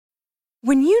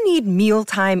When you need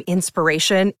mealtime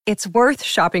inspiration, it's worth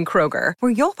shopping Kroger,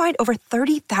 where you'll find over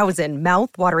 30,000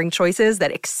 mouth-watering choices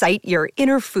that excite your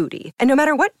inner foodie. And no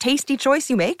matter what tasty choice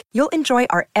you make, you'll enjoy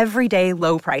our everyday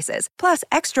low prices, plus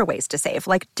extra ways to save,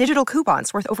 like digital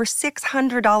coupons worth over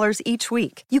 $600 each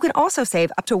week. You can also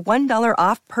save up to $1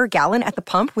 off per gallon at the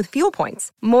pump with fuel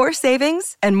points. More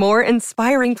savings and more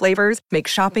inspiring flavors make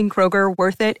shopping Kroger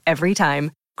worth it every time.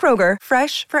 Kroger,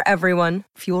 fresh for everyone.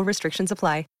 Fuel restrictions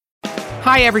apply.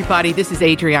 Hi, everybody. This is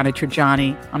Adriana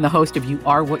Trajani. I'm the host of You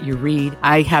Are What You Read.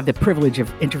 I have the privilege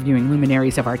of interviewing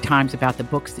luminaries of our times about the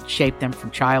books that shaped them from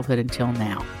childhood until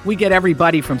now. We get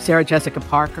everybody from Sarah Jessica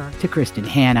Parker to Kristen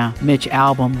Hanna, Mitch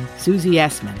Albom, Susie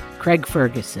Essman, Craig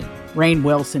Ferguson, Rainn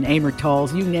Wilson, Amor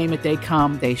Tolls, you name it, they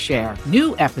come, they share.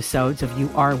 New episodes of You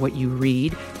Are What You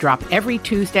Read drop every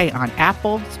Tuesday on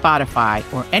Apple, Spotify,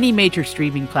 or any major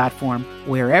streaming platform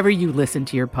wherever you listen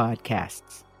to your podcasts.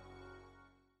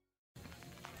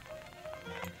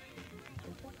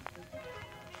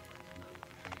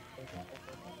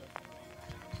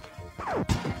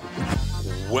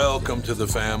 Welcome to the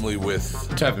family with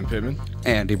Tevin Pittman,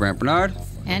 Andy Brant Bernard,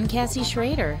 and Cassie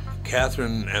Schrader.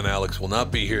 Catherine and Alex will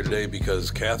not be here today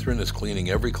because Catherine is cleaning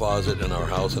every closet in our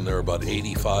house, and there are about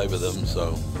 85 of them,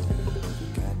 so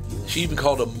she even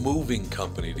called a moving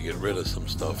company to get rid of some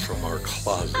stuff from our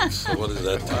closets. So what is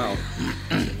that? Wow.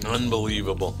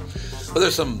 Unbelievable. But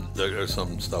there's some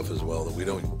stuff as well that we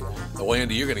don't. Oh,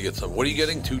 Andy, you're going to get some. What are you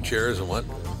getting? 2 chairs and what?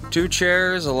 2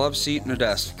 chairs, a love seat, and a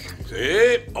desk.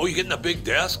 Hey, oh, you getting a big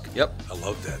desk? Yep. I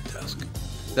love that desk.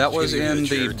 That was in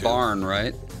the barn,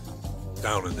 right?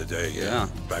 Down in the day, yeah.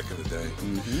 Back in the day.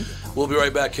 Mm-hmm. We'll be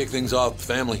right back. Kick things off.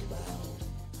 Family.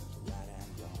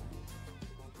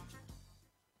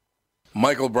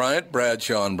 Michael Bryant,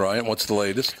 Bradshaw and Bryant, what's the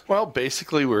latest? Well,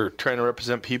 basically, we're trying to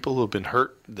represent people who have been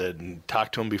hurt, then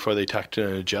talk to them before they talk to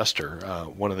an adjuster.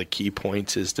 One of the key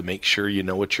points is to make sure you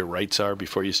know what your rights are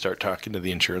before you start talking to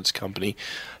the insurance company,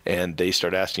 and they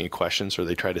start asking you questions or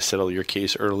they try to settle your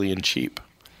case early and cheap.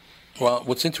 Well,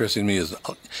 what's interesting to me is,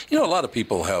 a lot of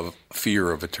people have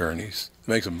fear of attorneys. It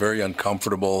makes them very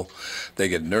uncomfortable. They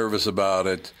get nervous about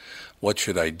it. What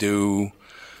should I do?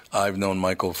 I've known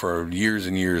Michael for years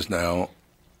and years now,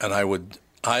 and I would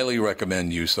highly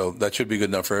recommend you. So that should be good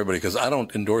enough for everybody, because I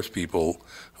don't endorse people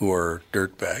who are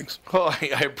dirtbags. Well,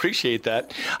 I appreciate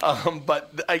that.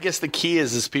 But I guess the key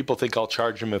is people think I'll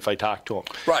charge them if I talk to them.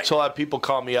 Right. So a lot of people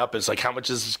call me up. It's like, how much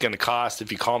is this going to cost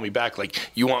if you call me back?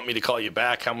 Like, you want me to call you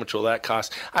back? How much will that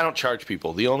cost? I don't charge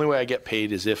people. The only way I get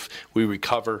paid is if we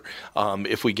recover,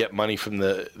 if we get money from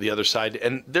the other side.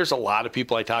 And there's a lot of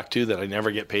people I talk to that I never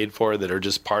get paid for that are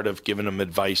just part of giving them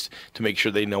advice to make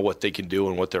sure they know what they can do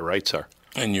and what their rights are.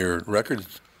 And your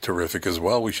record's terrific as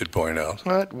well, we should point out.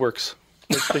 Well, it works.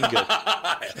 It's been good.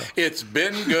 It's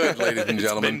been good, ladies and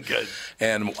gentlemen. It's been good.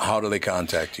 And how do they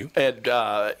contact you? And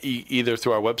either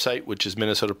through our website, which is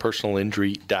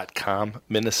minnesotapersonalinjury.com,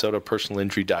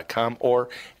 minnesotapersonalinjury.com, or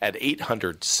at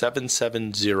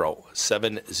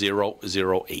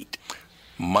 800-770-7008.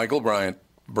 Michael Bryant,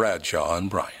 Bradshaw and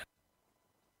Bryant.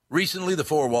 Recently, the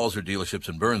 4 Walser dealerships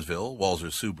in Burnsville, Walser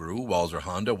Subaru, Walser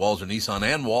Honda, Walser Nissan,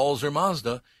 and Walser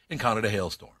Mazda, encountered a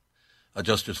hailstorm.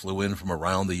 Adjusters flew in from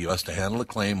around the U.S. to handle a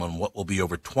claim on what will be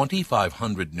over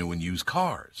 2,500 new and used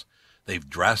cars. They've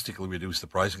drastically reduced the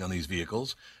pricing on these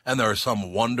vehicles, and there are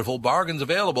some wonderful bargains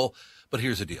available. But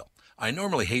here's the deal. I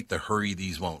normally hate the hurry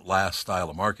these won't last style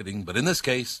of marketing, but in this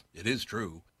case, it is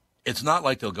true. It's not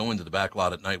like they'll go into the back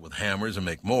lot at night with hammers and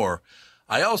make more.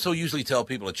 I also usually tell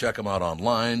people to check them out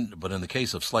online, but in the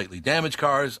case of slightly damaged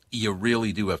cars, you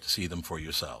really do have to see them for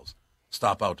yourselves.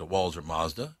 Stop out to Walser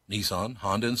Mazda, Nissan,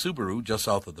 Honda, and Subaru just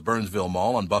south of the Burnsville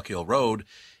Mall on Buck Hill Road.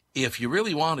 If you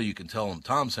really want to, you can tell them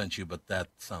Tom sent you, but that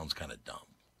sounds kind of dumb.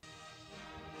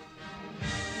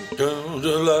 Don't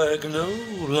like no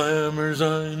lammers,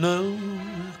 I know.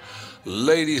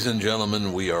 Ladies and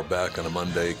gentlemen, we are back on a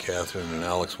Monday. Catherine and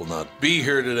Alex will not be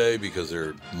here today because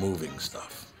they're moving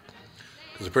stuff.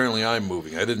 Because apparently I'm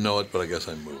moving. I didn't know it, but I guess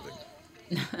I'm moving.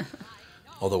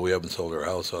 Although we haven't sold our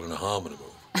house, so I don't know how I'm going to move.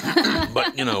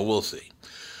 But, we'll see.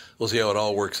 We'll see how it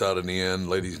all works out in the end.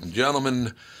 Ladies and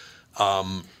gentlemen,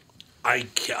 I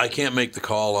can't make the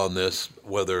call on this,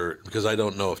 because I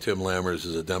don't know if Tim Lammers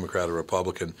is a Democrat or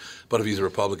Republican. But if he's a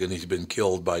Republican, he's been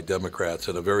killed by Democrats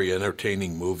in a very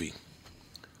entertaining movie.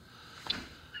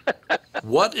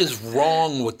 What is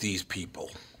wrong with these people?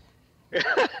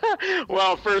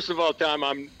 Well, first of all,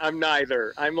 Tom, I'm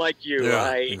neither. I'm like you.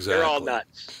 Yeah, exactly. They're all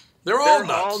nuts. They're all They're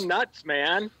nuts. all nuts,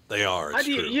 man. They are. How It's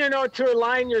do true. you know, to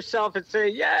align yourself and say,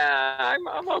 yeah,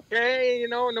 I'm okay,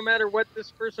 no matter what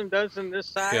this person does on this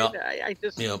side.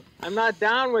 Yeah. I'm not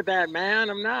down with that, man.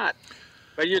 I'm not.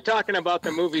 But you're talking about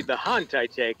the movie The Hunt, I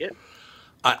take it.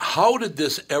 How did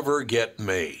this ever get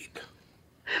made?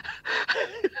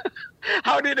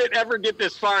 How did it ever get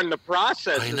this far in the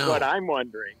process I is know. what I'm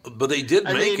wondering. But they did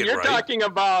I make mean, it, you're right? talking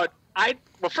about,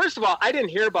 well, first of all, I didn't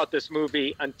hear about this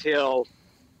movie until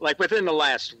like within the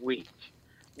last week,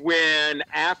 when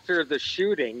after the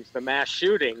shootings, the mass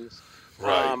shootings,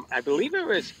 Right. I believe it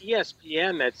was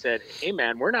ESPN that said, hey,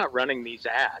 man, we're not running these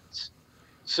ads.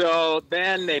 So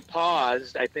then they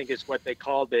paused, I think is what they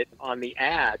called it, on the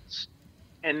ads.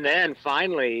 And then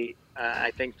finally,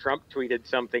 I think Trump tweeted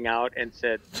something out and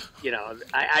said,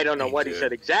 I don't know what he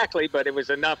said exactly, but it was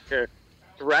enough to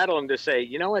rattle him to say,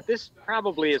 you know what, this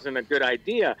probably isn't a good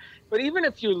idea. But even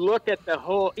if you look at the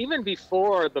whole, even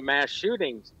before the mass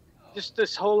shootings, just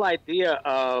this whole idea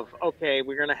of, okay,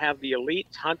 we're going to have the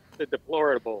elites hunt the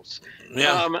deplorables.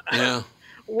 Yeah.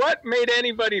 What made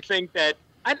anybody think that,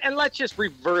 and let's just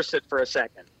reverse it for a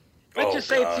second. Let's just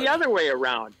say it's the other way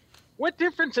around. What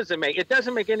difference does it make? It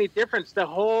doesn't make any difference. The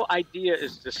whole idea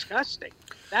is disgusting.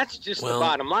 That's just the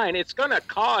bottom line. It's going to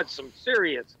cause some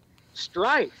serious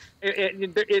strife.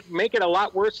 It make it a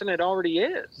lot worse than it already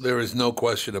is. There is no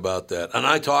question about that. And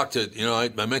I talked to,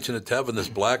 I mentioned to Tevin, this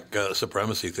black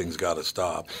supremacy thing's got to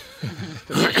stop.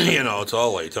 It's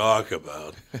all they talk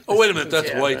about. Oh, wait a minute,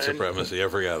 that's white supremacy. I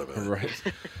forgot about it. Right.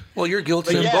 Well, you're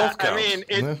guilty But in both counts.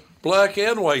 I mean, Black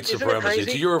and white Isn't it supremacy. It's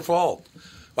crazy? your fault.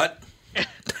 What?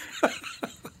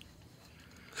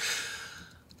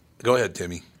 Go ahead,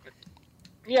 Timmy.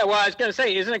 yeah, well, I was going to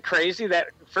say, isn't it crazy that,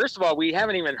 first of all, we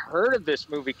haven't even heard of this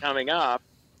movie coming up,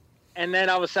 and then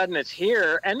all of a sudden it's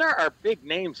here, and there are big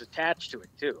names attached to it,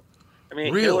 too. I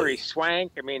mean, Really? Hilary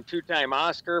Swank, two-time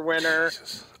Oscar winner.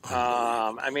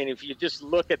 If you just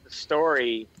look at the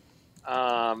story,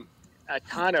 a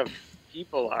ton of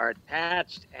people are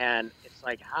attached, and it's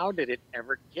like, how did it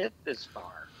ever get this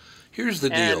far? Here's the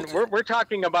deal. And we're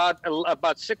talking about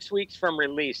 6 weeks from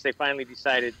release. They finally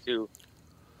decided to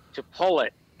pull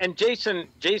it. And Jason,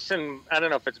 I don't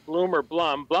know if it's Bloom or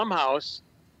Blumhouse,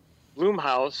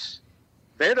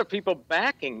 they're the people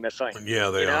backing the thing. Yeah,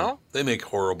 they you are. know? They make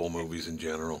horrible movies in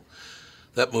general.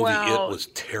 That movie, Well- It was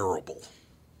terrible.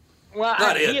 Well,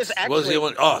 Not he It. is actually. Was the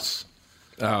one? Us.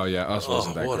 Oh yeah, Us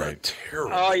wasn't that what great. a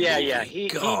terrible Oh yeah, movie. yeah.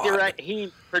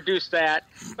 He produced that,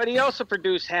 but he also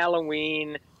produced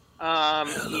Halloween.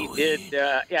 He did.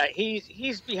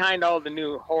 He's behind all the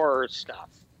new horror stuff.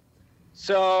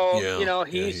 So Yeah,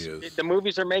 he he's is. the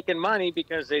movies are making money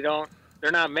because they're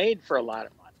not made for a lot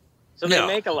of money, so they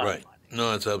make a lot of money.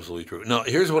 No, that's absolutely true. Now,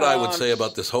 here's what I would say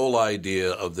about this whole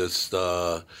idea of this,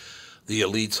 the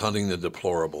elites hunting the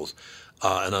deplorables.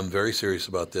 And I'm very serious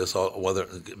about this,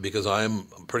 because I'm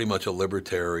pretty much a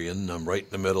libertarian. I'm right in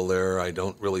the middle there. I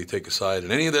don't really take a side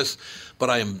in any of this. But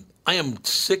I am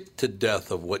sick to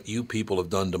death of what you people have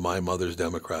done to my mother's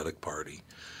Democratic Party.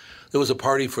 There was a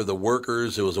party for the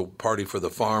workers. There was a party for the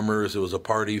farmers. There was a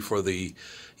party for the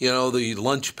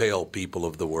lunch pail people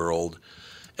of the world.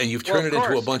 And you've turned it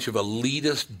into a bunch of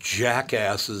elitist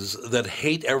jackasses that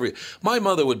hate My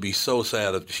mother would be so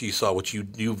sad if she saw what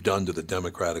you've done to the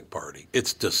Democratic Party.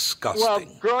 It's disgusting. Well,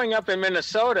 growing up in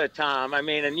Minnesota, Tom,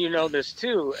 and you know this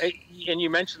too, and you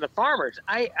mentioned the farmers.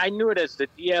 I knew it as the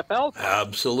DFL.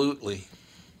 Absolutely.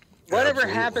 Whatever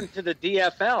happened to the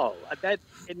DFL?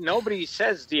 Nobody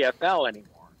says DFL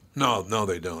anymore. No,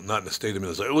 they don't. Not in the state of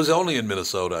Minnesota. It was only in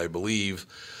Minnesota, I believe.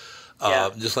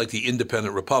 Just like the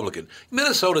Independent Republican.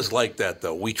 Minnesota's like that,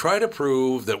 though. We try to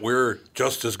prove that we're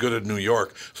just as good as New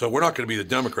York, so we're not going to be the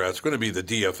Democrats. We're going to be the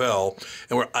DFL.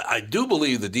 And I do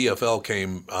believe the DFL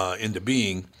came into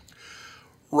being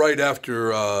right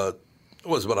after, it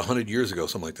was about 100 years ago,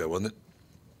 something like that, wasn't it?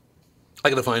 I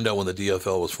got to find out when the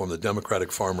DFL was formed, the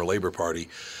Democratic Farmer Labor Party,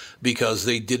 because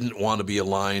they didn't want to be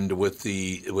aligned with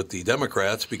the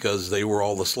Democrats because they were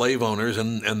all the slave owners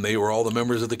and they were all the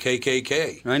members of the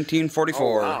KKK.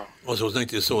 1944. Oh, wow. So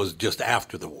it was just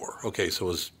after the war. Okay, so it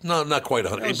was not quite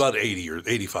 100, about 80 or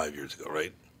 85 years ago,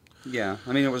 right? Yeah,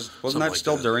 wasn't Something that like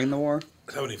still that. during the war?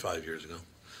 75 years ago.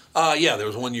 Yeah, there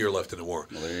was 1 year left in the war.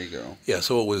 Well, there you go. Yeah,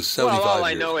 so it was 75 Well, all I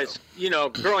years know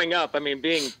ago. is, growing up,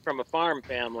 being from a farm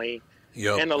family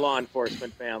Yep. and a law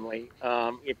enforcement family,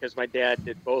 because my dad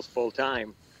did both full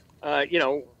time,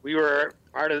 we were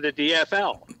part of the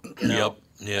DFL. Yep.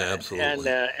 Yeah,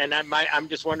 absolutely. And I'm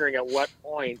just wondering at what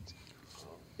point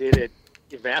did it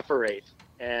evaporate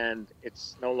and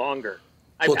it's no longer.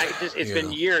 It's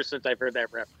been years since I've heard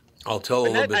that reference. I'll tell a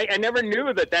little bit. I never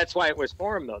knew that's why it was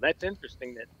formed, though. That's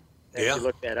interesting that Yeah. you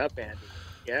looked that up, Andy.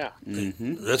 Yeah.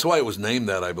 That's why it was named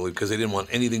that, I believe, because they didn't want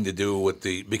anything to do with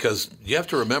because you have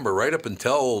to remember, right up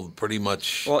until pretty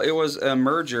much. Well, it was a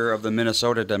merger of the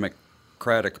Minnesota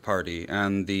Democratic Party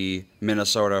and the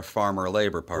Minnesota Farmer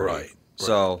Labor Party. Right.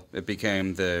 So it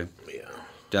became the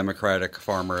Democratic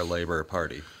Farmer Labor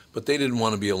Party. But they didn't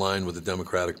want to be aligned with the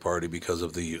Democratic Party because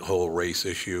of the whole race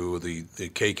issue, the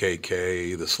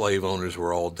KKK, the slave owners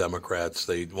were all Democrats.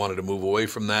 They wanted to move away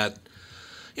from that.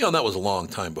 And that was a long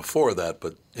time before that.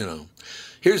 But,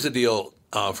 here's the deal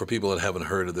for people that haven't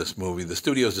heard of this movie. The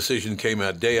studio's decision came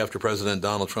out a day after President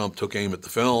Donald Trump took aim at the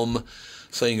film,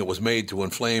 saying it was made to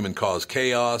inflame and cause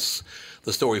chaos.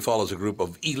 The story follows a group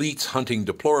of elites hunting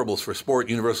deplorables for sport.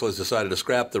 Universal has decided to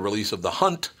scrap the release of The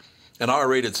Hunt, an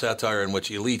R-rated satire in which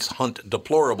elites hunt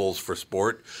deplorables for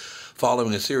sport.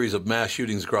 Following a series of mass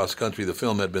shootings across the country, the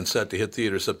film had been set to hit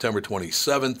theaters September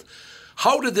 27th.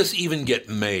 How did this even get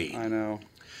made? I know.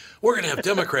 We're going to have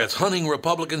Democrats hunting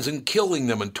Republicans and killing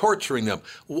them and torturing them.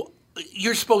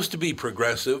 You're supposed to be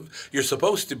progressive. You're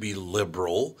supposed to be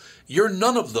liberal. You're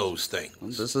none of those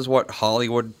things. This is what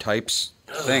Hollywood types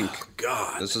think. Oh,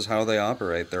 God. This is how they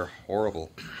operate. They're horrible.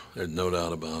 There's no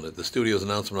doubt about it. The studio's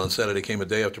announcement on Saturday came a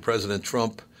day after President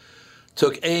Trump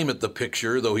took aim at the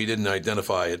picture, though he didn't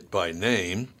identify it by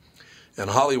name.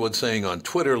 And Hollywood saying on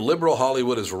Twitter, liberal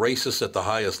Hollywood is racist at the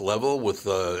highest level with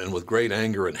great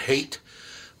anger and hate.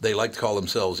 They like to call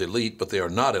themselves elite, but they are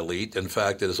not elite. In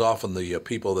fact, it is often the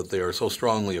people that they are so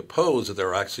strongly opposed that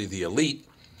they're actually the elite.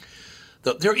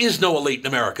 There is no elite in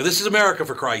America. This is America,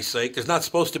 for Christ's sake. There's not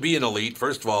supposed to be an elite,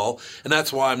 first of all, and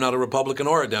that's why I'm not a Republican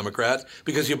or a Democrat,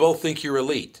 because you both think you're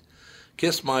elite.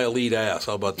 Kiss my elite ass.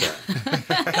 How about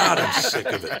that? God, I'm sick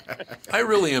of it. I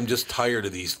really am just tired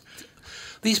of these.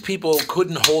 These people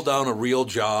couldn't hold down a real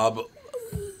job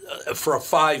for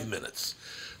 5 minutes.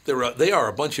 They are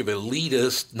a bunch of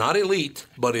elitist, not elite,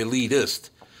 but elitist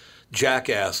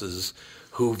jackasses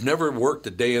who've never worked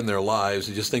a day in their lives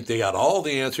and just think they got all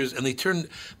the answers, and they turn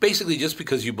basically just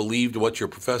because you believed what your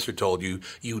professor told you,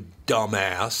 you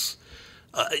dumbass.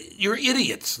 You're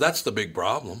idiots. That's the big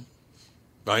problem,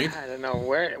 right? I don't know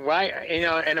why,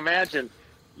 and imagine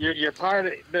you're part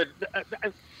of the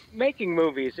making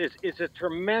movies is a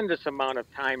tremendous amount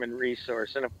of time and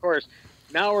resource, and of course,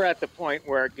 now we're at the point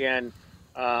where again.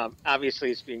 Obviously,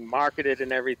 it's being marketed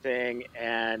and everything,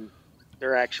 and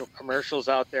there are actual commercials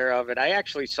out there of it. I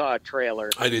actually saw a trailer.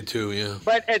 I did too, yeah.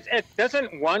 But it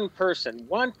doesn't one person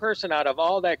out of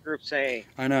all that group saying,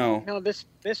 I know. No, this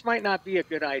might not be a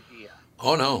good idea.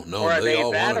 Oh, no. Or are they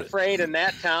all that wanted afraid in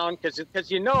that town? Because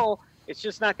it's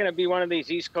just not going to be one of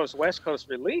these East Coast, West Coast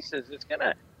releases.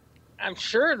 I'm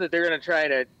sure that they're going to try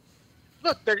to,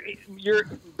 look,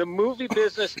 the movie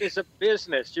business is a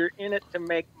business. You're in it to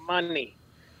make money.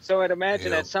 So I'd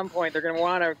imagine at some point they're going to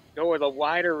want to go with a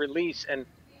wider release, and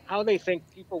how they think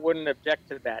people wouldn't object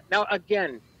to that. Now,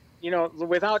 again,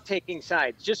 without taking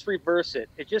sides, just reverse it.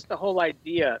 It's just the whole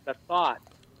idea, the thought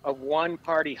of one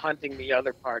party hunting the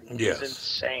other party is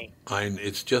insane.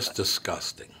 It's just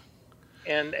disgusting.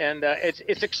 And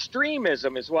it's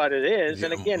extremism is what it is.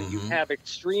 And again, you have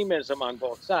extremism on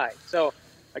both sides. So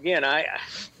again,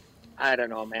 I don't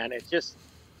know, man. It's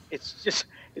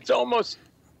almost.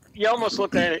 You almost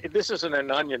look at it. This isn't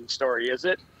an Onion story, is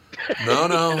it?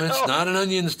 No, it's not an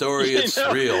Onion story. It's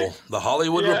real. The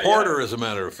Hollywood Reporter, as a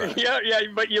matter of fact. Yeah,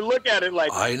 but you look at it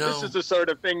like I know. This is the sort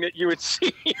of thing that you would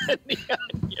see in the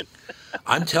Onion.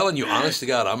 I'm telling you, honest to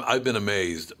God, I've been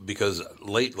amazed because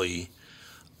lately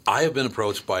I have been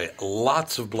approached by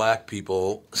lots of black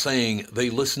people saying they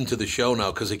listen to the show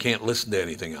now because they can't listen to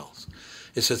anything else.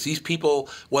 It says these people,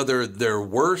 whether they're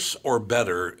worse or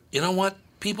better, you know what?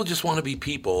 People just want to be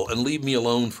people and leave me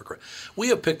alone We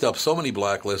have picked up so many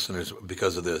black listeners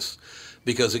because of this.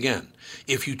 Because, again,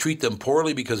 if you treat them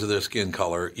poorly because of their skin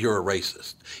color, you're a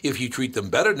racist. If you treat them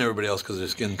better than everybody else because of their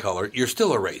skin color, you're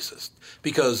still a racist.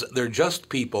 Because they're just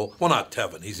people. Well, not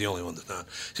Tevin. He's the only one that's not.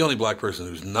 He's the only black person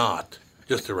who's not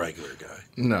just a regular guy.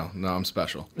 No, I'm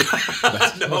special.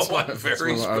 I'm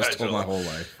very special. I was told my whole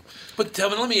life. But,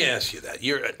 Tevin, let me ask you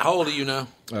that. How old are you now?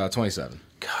 27.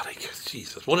 God,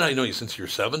 Jesus. What did I know you since you were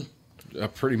 7?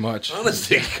 Pretty much.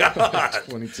 Honestly, God.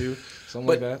 22, something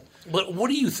like that. But what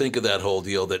do you think of that whole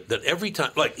deal that every time,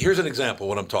 like, here's an example of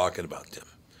what I'm talking about,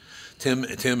 Tim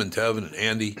and Tevin and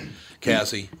Andy,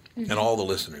 Cassie, and all the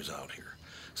listeners out here.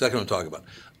 Exactly what I'm talking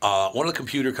about. One of the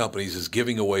computer companies is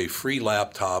giving away free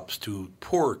laptops to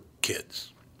poor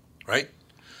kids, right?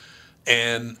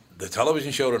 And the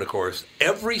television showed it, of course.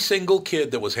 Every single kid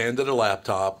that was handed a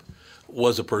laptop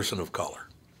was a person of color.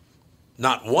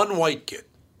 Not one white kid.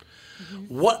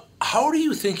 How do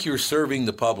you think you're serving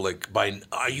the public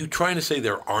are you trying to say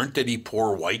there aren't any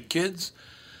poor white kids?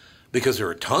 Because there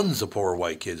are tons of poor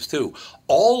white kids too.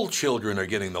 All children are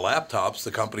getting the laptops.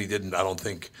 The company didn't,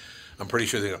 I'm pretty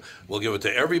sure we'll give it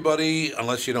to everybody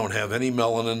unless you don't have any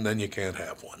melanin, then you can't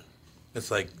have one. It's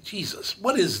like, Jesus,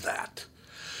 what is that?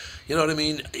 You know what I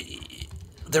mean?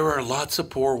 There are lots of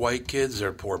poor white kids. There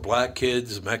are poor black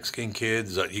kids, Mexican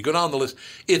kids. You go down the list.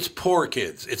 It's poor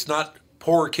kids. It's not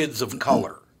poor kids of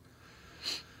color.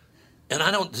 And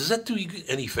does that do you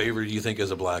any favor, do you think,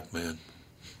 as a black man?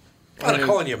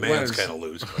 Calling you a man's kind of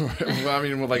loose. Well, I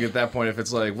mean, like at that point, if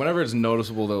it's like whenever it's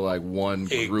noticeable that like one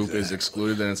group is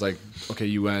excluded, then it's like, okay,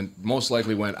 you most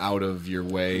likely went out of your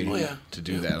way to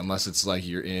do that, unless it's like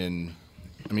you're in.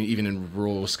 I mean, even in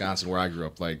rural Wisconsin where I grew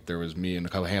up, like there was me and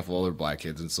a handful of other black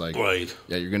kids. And it's like,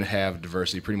 yeah, you're gonna have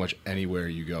diversity pretty much anywhere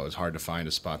you go. It's hard to find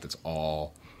a spot that's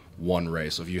all one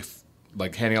race. So if you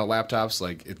like handing out laptops,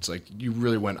 like it's like you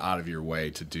really went out of your way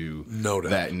to do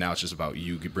that, and now it's just about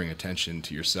you bring attention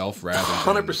to yourself rather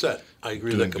than 100%. I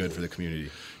agree. Doing good for the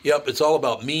community. Yep, it's all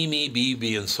about me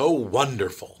being so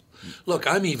wonderful. Look,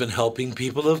 I'm even helping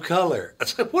people of color.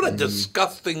 It's like, what a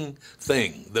disgusting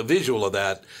thing. The visual of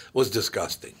that was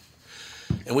disgusting.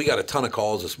 And we got a ton of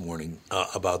calls this morning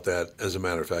about that, as a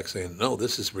matter of fact, saying, no,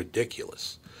 this is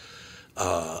ridiculous.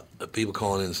 People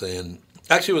calling in saying,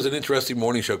 actually, it was an interesting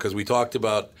morning show because we talked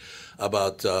about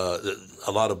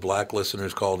a lot of black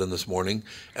listeners called in this morning,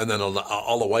 and then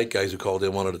all the white guys who called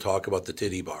in wanted to talk about the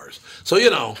titty bars. So,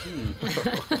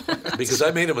 because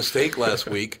I made a mistake last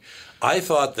week, I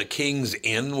thought the King's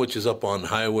Inn, which is up on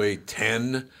Highway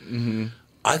 10,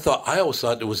 I always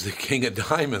thought it was the King of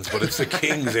Diamonds, but it's the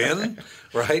King's Inn,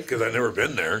 right? Because I've never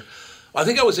been there. I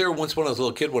think I was there once when I was a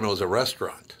little kid when it was a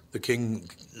restaurant.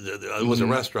 It was a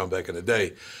restaurant back in the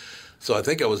day. So I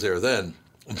think I was there then,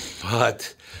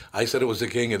 but I said it was the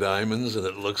King of Diamonds, and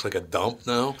it looks like a dump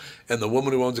now. And the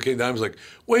woman who owns the King of Diamonds was like,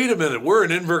 wait a minute, we're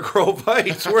in Inver Grove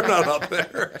Heights. We're not up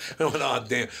there. I went, oh,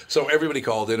 damn. So everybody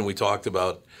called in, and we talked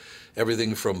about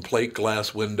everything from plate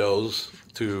glass windows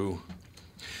to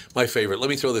my favorite. Let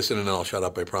me throw this in, and then I'll shut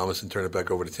up, I promise, and turn it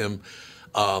back over to Tim.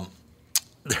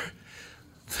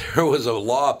 There was a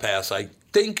law passed, I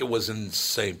think it was in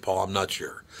St. Paul, I'm not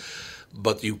sure.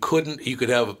 But you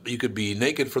could be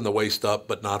naked from the waist up,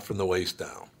 but not from the waist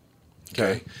down.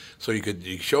 Okay, so you could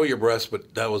show your breasts,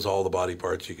 but that was all the body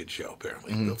parts you could show.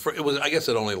 Apparently, I guess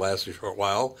it only lasted a short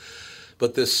while.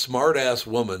 But this smart-ass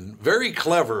woman, very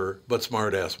clever but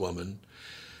smart-ass woman,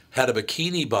 had a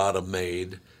bikini bottom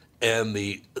made, and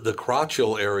the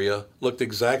crotchal area looked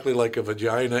exactly like a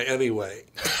vagina anyway.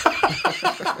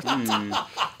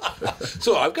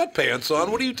 So I've got pants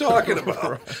on. What are you talking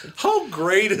about? How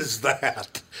great is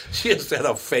that? She just had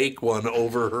a fake one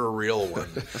over her real one.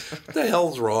 What the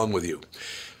hell's wrong with you?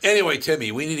 Anyway,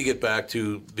 Timmy, we need to get back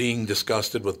to being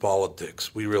disgusted with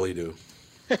politics. We really do.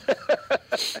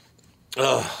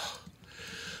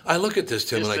 I look at this,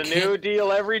 Tim, and I can't. It's a new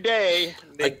deal every day.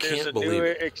 I can't believe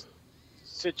it. There's a new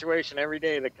situation every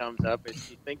day that comes up.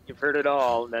 You think you've heard it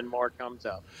all, and then more comes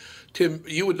up. Tim,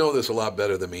 you would know this a lot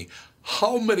better than me.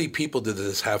 How many people did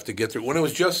this have to get through? When it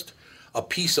was just a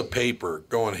piece of paper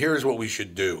going, here's what we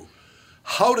should do.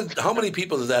 How many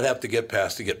people did that have to get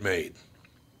past to get made?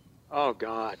 Oh,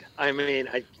 God. I mean,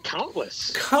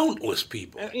 countless. Countless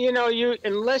people.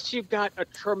 Unless you've got a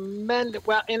tremendous...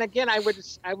 Well, and again,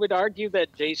 I would argue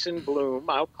that Jason Blum,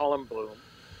 I'll call him Blum,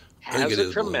 has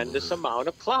a tremendous amount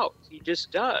of clout. He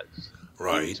just does.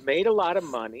 Right. He's made a lot of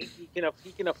money.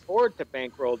 He can afford to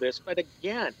bankroll this. But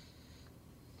again,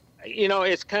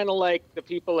 it's kind of like the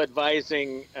people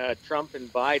advising Trump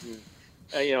and Biden,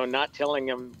 not telling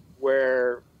them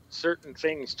where certain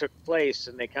things took place,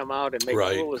 and they come out and make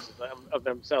fools of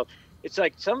themselves. It's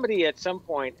like somebody at some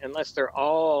point, unless they're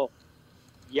all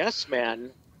yes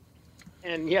men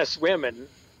and yes women,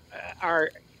 are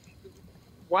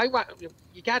why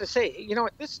you got to say,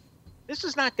 this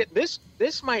is not good. This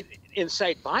might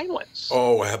incite violence.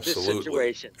 Oh, absolutely. This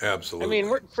situation. Absolutely. I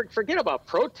mean, forget about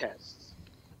protests.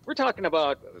 We're talking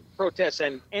about protests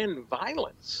and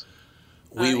violence.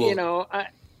 We will. I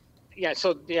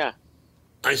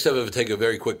just have to take a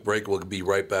very quick break. We'll be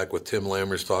right back with Tim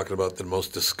Lammers talking about the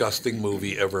most disgusting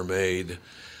movie ever made.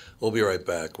 We'll be right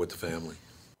back with the family.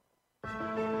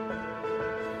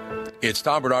 It's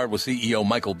Tom Bernard with CEO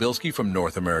Michael Bilski from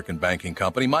North American Banking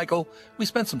Company. Michael, we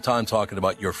spent some time talking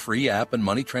about your free app and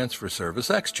money transfer service,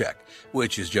 XCheck,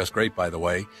 which is just great, by the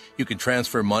way. You can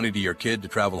transfer money to your kid to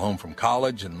travel home from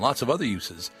college and lots of other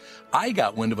uses. I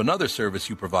got wind of another service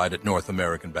you provide at North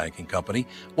American Banking Company.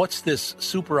 What's this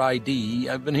Super ID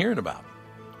I've been hearing about?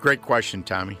 Great question,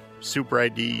 Tommy. Super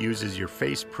ID uses your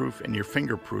face proof and your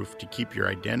fingerproof to keep your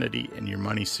identity and your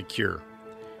money secure.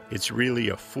 It's really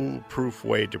a foolproof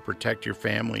way to protect your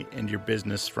family and your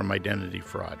business from identity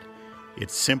fraud.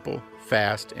 It's simple,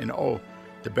 fast, and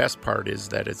the best part is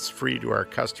that it's free to our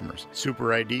customers.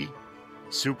 Super ID,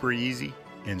 super easy,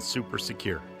 and super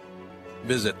secure.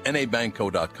 Visit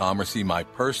nabankco.com or see my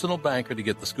personal banker to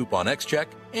get the scoop on XCheck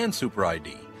and Super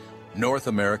ID. North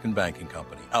American Banking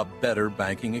Company, a better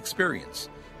banking experience.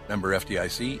 Member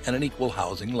FDIC and an equal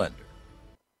housing lender.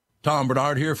 Tom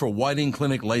Bernard here for Whiting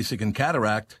Clinic LASIK and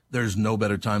Cataract. There's no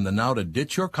better time than now to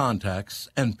ditch your contacts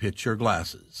and pitch your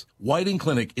glasses. Whiting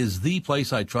Clinic is the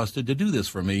place I trusted to do this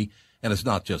for me, and it's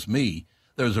not just me.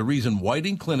 There's a reason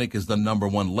Whiting Clinic is the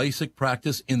 #1 LASIK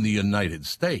practice in the United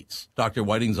States. Dr.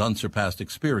 Whiting's unsurpassed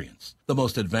experience, the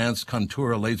most advanced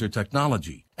Contura laser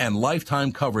technology, and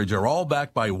lifetime coverage are all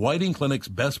backed by Whiting Clinic's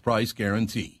best price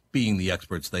guarantee. Being the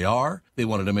experts they are, they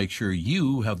wanted to make sure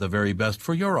you have the very best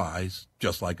for your eyes,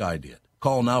 just like I did.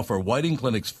 Call now for Whiting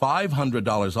Clinic's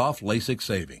 $500 off LASIK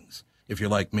savings. If you're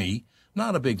like me,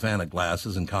 not a big fan of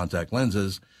glasses and contact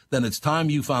lenses, then it's time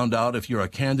you found out if you're a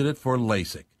candidate for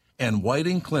LASIK. And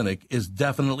Whiting Clinic is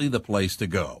definitely the place to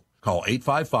go. Call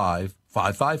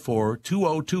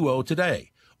 855-554-2020 today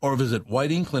or visit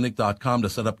whitingclinic.com to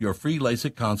set up your free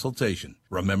LASIK consultation.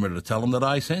 Remember to tell them that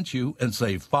I sent you and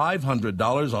save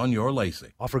 $500 on your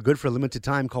LASIK. Offer good for a limited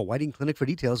time. Call Whiting Clinic for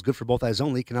details. Good for both eyes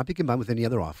only. Cannot be combined with any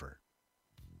other offer.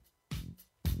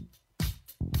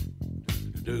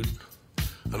 Dude,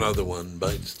 another one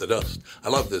bites the dust. I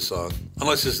love this song.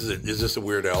 Unless is this a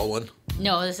Weird Al one?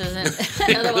 No, this isn't.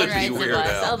 Another one rides the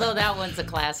bus. Although that one's a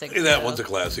classic. That one's a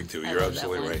classic too. You're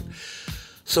absolutely right.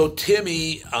 So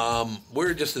Timmy,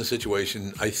 we're just in a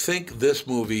situation. I think this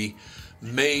movie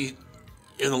may,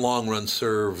 in the long run,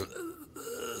 serve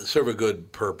a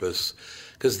good purpose,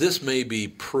 because this may be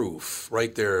proof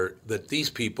right there that these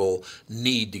people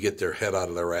need to get their head out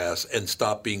of their ass and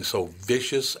stop being so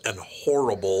vicious and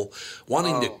horrible,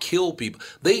 wanting to kill people.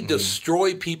 They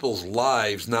destroy people's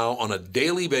lives now on a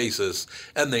daily basis,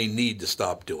 and they need to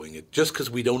stop doing it just because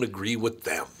we don't agree with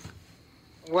them.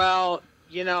 Well,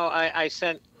 you know, I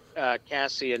sent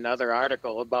Cassie another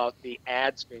article about the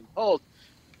ads being pulled.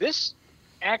 This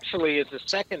actually is the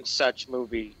second such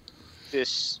movie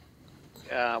this,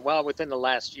 within the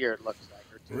last year, it looks like.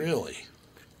 Or two. Really?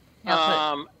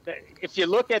 If you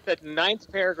look at the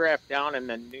 9th paragraph down in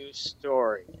the news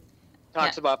story, it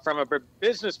talks about, from a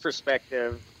business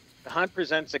perspective, the hunt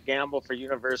presents a gamble for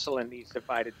Universal in these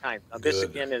divided times. Now, this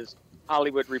again is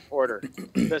Hollywood Reporter.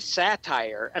 The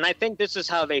satire, and I think this is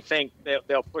how they think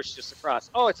they'll push this across.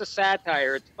 Oh, it's a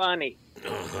satire. It's funny.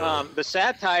 The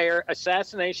satire,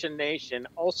 Assassination Nation,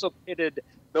 also pitted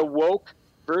the woke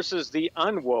versus the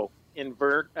unwoke in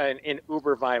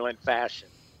uber violent fashion.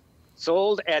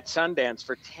 Sold at Sundance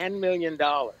for $10 million.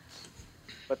 But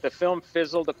the film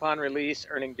fizzled upon release,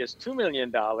 earning just $2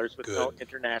 million with no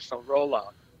international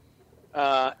rollout.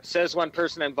 Says one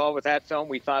person involved with that film,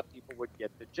 we thought people would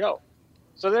get the joke.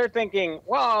 So they're thinking,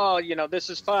 well, you know, this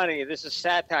is funny, this is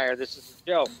satire, this is a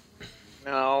joke.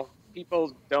 No,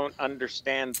 people don't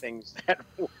understand things that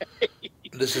way.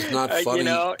 This is not funny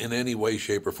in any way,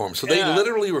 shape, or form. So they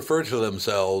literally refer to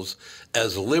themselves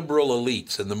as liberal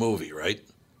elites in the movie, right?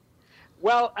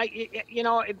 Well,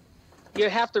 you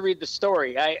have to read the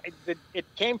story.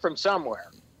 It came from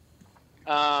somewhere.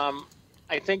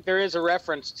 I think there is a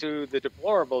reference to the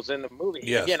deplorables in the movie.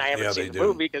 Yes. Again, I haven't seen the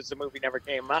movie because the movie never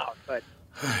came out. But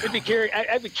I'd be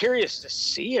curious to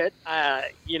see it.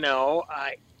 I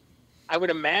would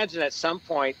imagine at some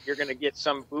point you're going to get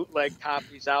some bootleg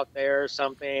copies out there or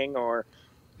something, or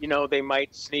they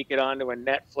might sneak it onto a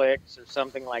Netflix or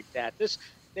something like that.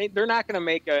 They're not going to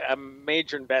make a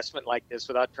major investment like this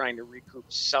without trying to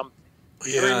recoup something.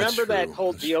 Yeah, remember that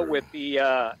whole deal with the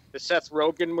Seth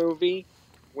Rogen movie?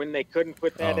 When they couldn't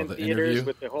put that in theaters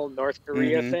with the whole North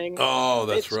Korea thing. Oh,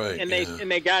 that's right. And they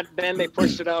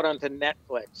pushed it out onto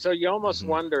Netflix. So you almost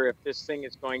wonder if this thing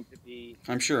is going to be.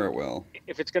 I'm sure it will.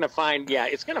 If it's going to find,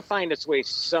 it's going to find its way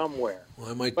somewhere. Well,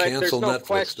 I might cancel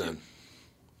Netflix then.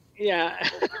 Yeah.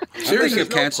 Seriously, you're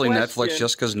canceling Netflix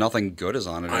just because nothing good is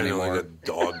on it anymore. I know, like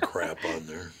dog crap on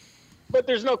there. But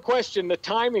there's no question the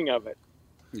timing of it.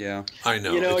 Yeah, I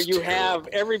know. You have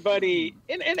everybody,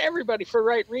 and everybody for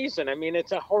right reason. I mean,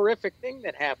 it's a horrific thing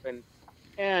that happened,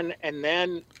 and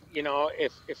then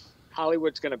if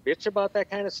Hollywood's going to bitch about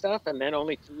that kind of stuff, and then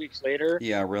only 2 weeks later,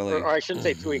 or I shouldn't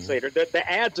say 2 weeks later, the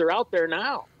ads are out there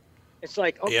now. It's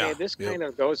like, okay, this kind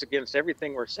of goes against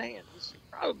everything we're saying. This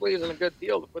probably isn't a good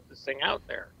deal to put this thing out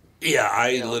there. Yeah,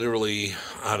 I literally,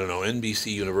 I don't know,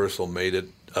 NBC Universal made it.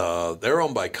 They're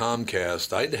owned by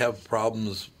Comcast. I'd have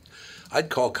problems. I'd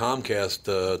call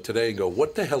Comcast today and go,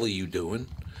 what the hell are you doing?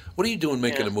 What are you doing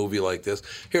making a movie like this?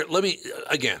 Here, let me,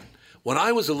 again, when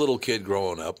I was a little kid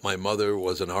growing up, my mother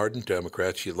was an ardent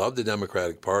Democrat. She loved the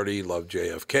Democratic Party, loved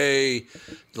JFK,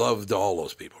 loved all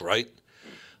those people, right?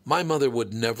 My mother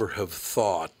would never have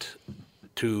thought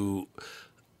to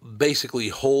basically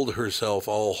hold herself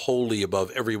all wholly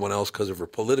above everyone else because of her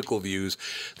political views.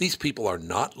 These people are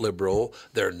not liberal.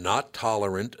 They're not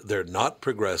tolerant. They're not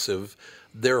progressive.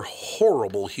 They're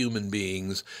horrible human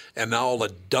beings, and now all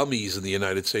the dummies in the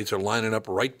United States are lining up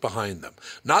right behind them.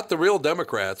 Not the real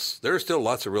Democrats. There are still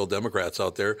lots of real Democrats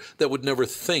out there that would never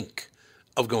think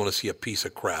of going to see a piece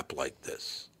of crap like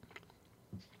this.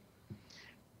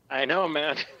 I know,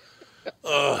 man.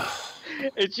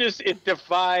 It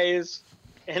defies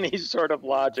any sort of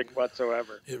logic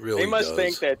whatsoever. It really They must does.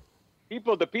 think that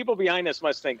the people behind us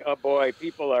must think, oh boy,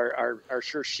 people are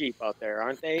sure sheep out there,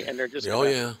 aren't they? And they're just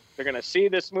they're going to see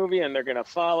this movie and they're going to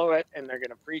follow it and they're going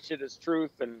to preach it as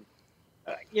truth and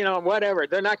whatever.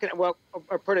 They're not going to. Well,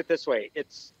 or put it this way: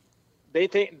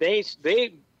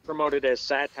 they promote it as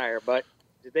satire, but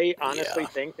do they honestly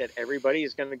think that everybody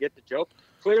is going to get the joke?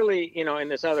 Clearly, in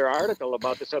this other article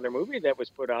about this other movie that was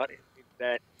put out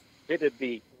that pitted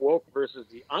the woke versus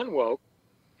the unwoke,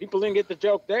 people didn't get the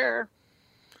joke there.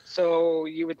 So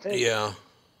you would think. Yeah.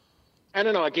 I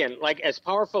don't know. Again, like as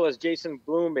powerful as Jason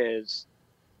Blum is,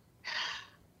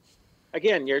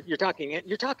 again, you're talking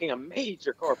a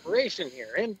major corporation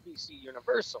here, NBC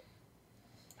Universal.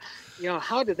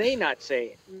 How do they not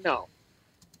say no?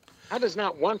 How does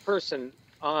not one person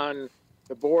on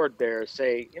the board there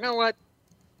say, you know what?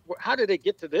 How did it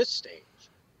get to this stage?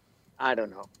 I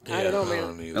don't know. I don't know,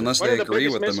 man. Unless they agree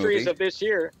with the movie. Mysteries of this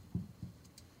year.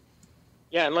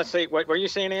 Yeah, unless they. What were you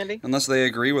saying, Andy? Unless they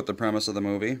agree with the premise of the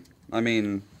movie. I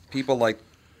mean, people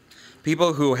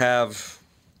who have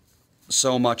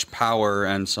so much power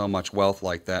and so much wealth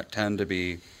like that tend to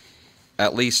be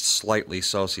at least slightly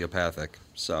sociopathic.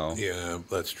 So yeah,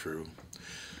 that's true.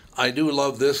 I do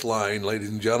love this line, ladies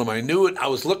and gentlemen. I knew it. I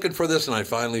was looking for this, and I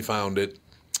finally found it.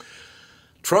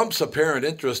 Trump's apparent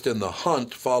interest in the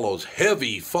hunt follows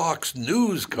heavy Fox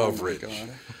News coverage. Oh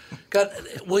God,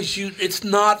 it's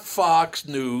not Fox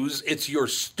News. It's your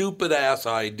stupid ass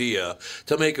idea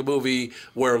to make a movie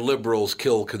where liberals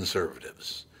kill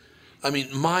conservatives. I mean,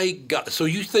 my God. So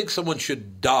you think someone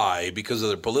should die because of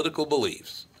their political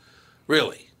beliefs?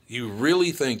 Really? You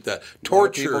really think that?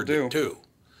 Tortured too.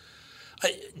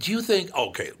 Do you think,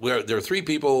 okay, there are three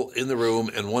people in the room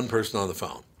and one person on the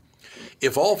phone.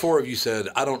 If all four of you said,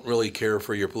 I don't really care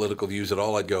for your political views at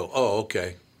all, I'd go, oh,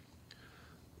 okay.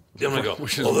 Then I'm going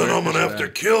to go, well, then I'm going to have to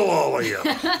kill all of you.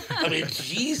 I mean,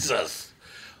 Jesus.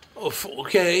 Oh,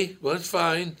 okay, well, it's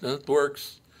fine. That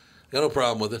works. Got no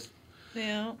problem with it.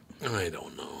 Yeah. I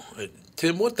don't know.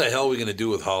 Tim, what the hell are we going to do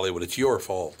with Hollywood? It's your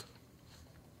fault.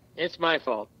 It's my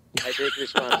fault. I take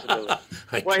responsibility.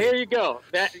 Well, here you go.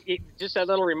 Just that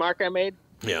little remark I made.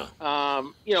 Yeah.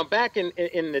 Back in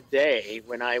the day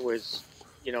when I was,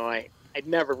 I'd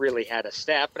never really had a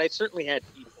staff, but I certainly had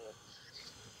people,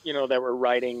 that were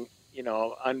writing,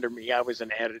 under me. I was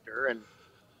an editor, and,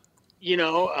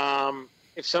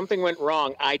 if something went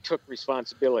wrong, I took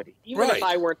responsibility, even if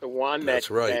I weren't the one that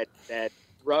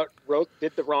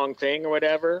did the wrong thing or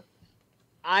whatever.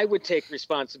 I would take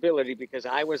responsibility because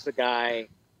I was the guy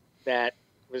that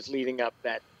was leading up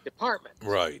that department.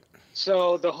 Right.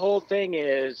 So the whole thing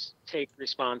is take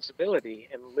responsibility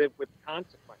and live with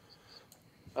consequences.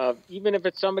 Even if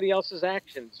it's somebody else's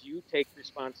actions, you take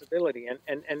responsibility.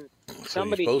 And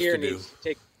somebody here needs to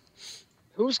take.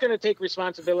 Who's going to take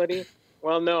responsibility?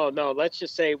 Well, no. Let's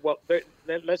just say,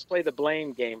 let's play the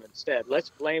blame game instead. Let's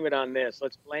blame it on this.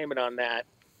 Let's blame it on that.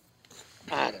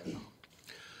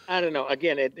 I don't know.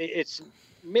 Again, it's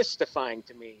mystifying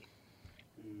to me.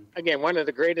 Again, one of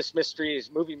the greatest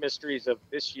movie mysteries of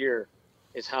this year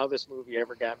is how this movie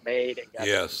ever got made.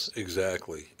 Yes,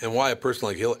 exactly. And why a person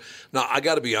like Hillary. Now, I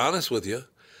got to be honest with you.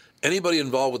 Anybody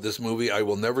involved with this movie, I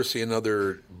will never see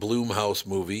another Blumhouse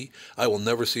movie. I will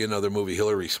never see another movie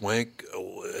Hillary Swank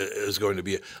is going to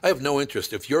be. I have no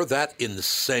interest. If you're that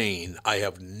insane, I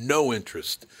have no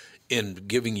interest in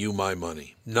giving you my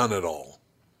money. None at all.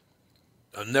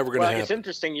 I'm never going to happen. Well, it's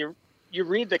interesting. You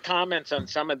read the comments on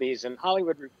some of these, and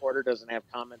Hollywood Reporter doesn't have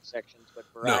comment sections, but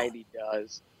Variety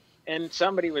does. And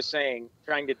somebody was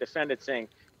trying to defend it, saying,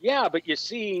 yeah, but you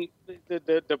see,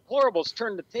 the deplorables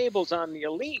turn the tables on the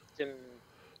elite, and,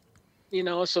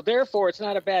 so therefore it's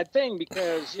not a bad thing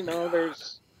because,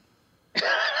 there's,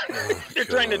 They're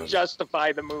trying to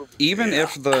justify the movie. Even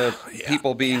if the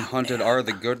people being hunted are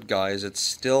the good guys,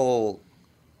 it's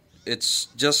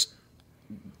just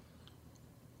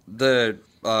the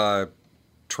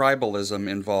tribalism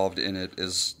involved in it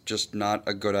is just not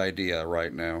a good idea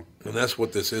right now. And that's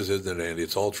what this is, isn't it, Andy?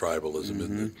 It's all tribalism,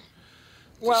 isn't it?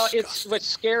 Well, it's what's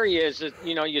scary is that,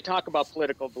 you talk about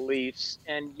political beliefs,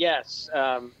 and yes,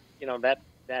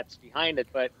 that's behind it.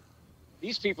 But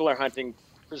these people are hunting,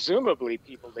 presumably,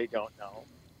 people they don't know.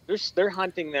 They're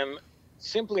hunting them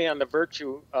simply on the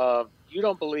virtue of you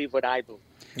don't believe what I believe.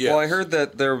 Yes. Well, I heard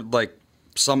that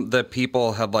that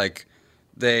people had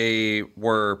they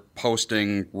were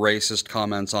posting racist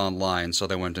comments online, so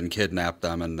they went and kidnapped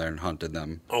them and then hunted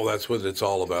them. Oh, that's what it's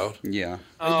all about? Yeah.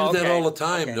 They do that all the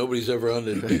time. Okay. Nobody's ever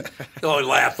hunted me. Oh,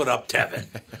 laugh it up, Tevin.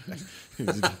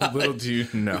 Little do you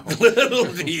know.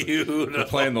 Little do you know. We're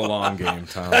playing the long game,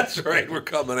 Tom. That's right. We're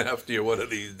coming after you one of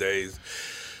these days.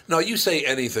 No, you say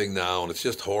anything now, and it's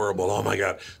just horrible. Oh, my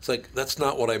God. It's like, that's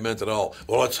not what I meant at all.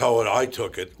 Well, that's how I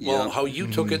took it. Yeah. Well, how you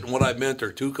took it and what I meant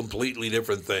are two completely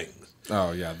different things.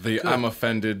 Oh, yeah. I'm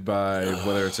offended by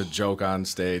whether it's a joke on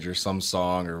stage or some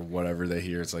song or whatever they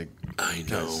hear. It's like, I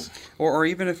know. Or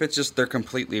even if it's just they're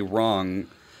completely wrong.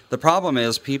 The problem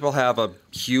is people have a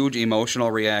huge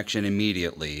emotional reaction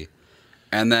immediately.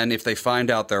 And then if they find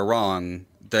out they're wrong,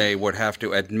 they would have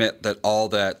to admit that all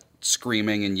that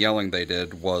screaming and yelling they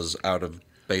did was out of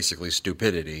basically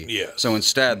stupidity. Yes. So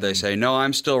instead they say, no,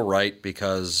 I'm still right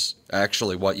because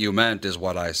actually what you meant is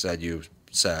what I said you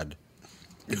said.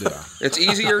 Yeah. It's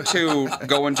easier to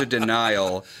go into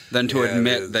denial than to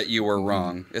admit that you were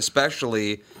wrong,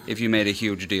 especially if you made a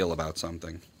huge deal about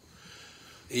something.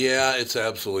 Yeah, it's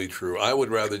absolutely true. I would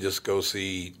rather just go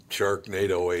see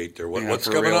Sharknado 8 or what's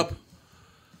coming up?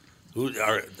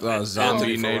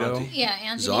 Zombie NATO? Yeah,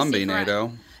 Anthony Zombie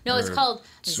NATO. No, it's called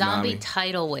Zombie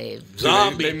Tidal Wave.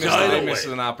 Zombie Tidal Wave. They missed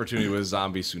an opportunity with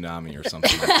Zombie Tsunami or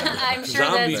something like that. I'm sure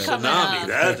Zombie that's coming Tsunami. up.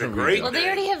 That's a great Well, they name.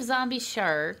 already have Zombie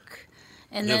Shark.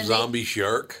 And You then have Zombie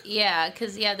Shark? Yeah,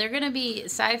 because, they're going to be,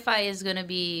 Sci-Fi is going to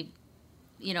be,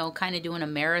 kind of doing a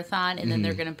marathon, and then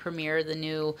they're going to premiere the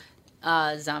new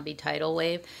Zombie Tidal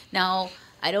Wave. Now,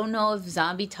 I don't know if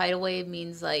Zombie Tidal Wave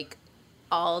means,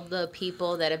 all the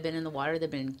people that have been in the water that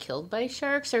have been killed by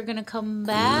sharks are going to come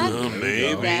back.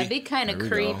 Maybe. That'd be kind of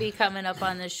creepy coming up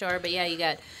on the shore. But, yeah, you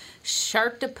got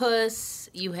Sharktopus,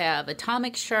 you have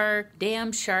Atomic Shark,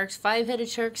 Dam Sharks, 5-headed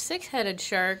shark, 6-headed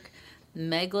shark,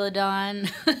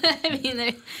 Megalodon. I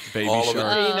mean, Baby All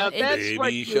shark.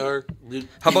 Baby shark.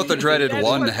 How about the dreaded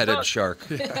one-headed shark?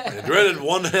 The dreaded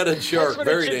one-headed shark.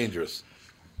 Very dangerous.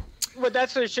 Well,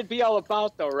 that's what it should be all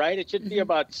about, though, right? It should be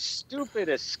about stupid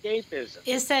escapism.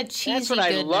 It's that cheesy That's what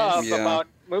I goodness. love about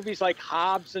movies like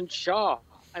Hobbs and Shaw.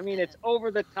 I mean, it's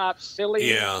over-the-top,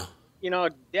 silly. Yeah.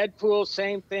 Deadpool,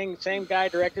 same thing. Same guy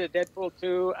directed Deadpool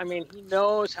 2. I mean, he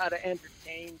knows how to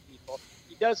entertain people.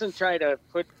 He doesn't try to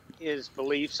put his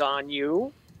beliefs on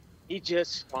you. He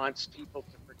just wants people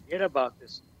to forget about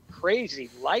this crazy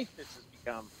life this has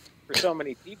become for so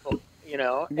many people,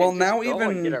 Well, now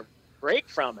and get a break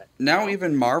from it. Now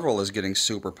even Marvel is getting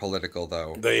super political,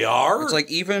 though. They are? It's like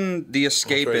even the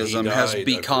escapism has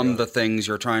become the things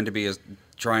you're trying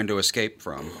to escape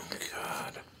from. Oh,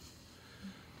 God.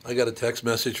 I got a text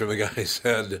message from a guy who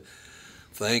said,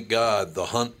 thank God the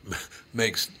hunt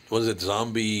makes,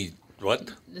 zombie...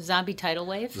 What? Zombie Tidal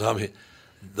Wave?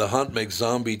 The hunt makes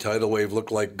Zombie Tidal Wave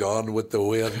look like Gone with the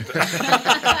Wind.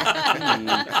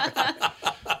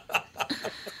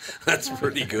 That's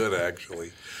pretty good,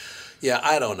 actually. Yeah,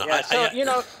 I don't know. Yeah,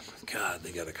 God,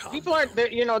 they got to calm people aren't,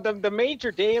 the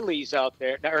major dailies out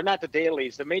there, or not the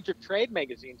dailies, the major trade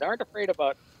magazines aren't afraid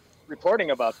about reporting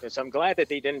about this. I'm glad that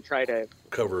they didn't try to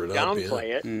cover it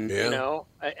downplay it,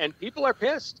 and people are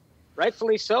pissed.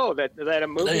 Rightfully so, that a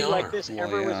movie like this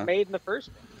ever was made in the first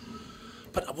place.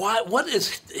 But why? What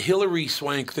is Hilary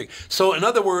Swank think? So, in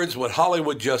other words, what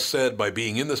Hollywood just said by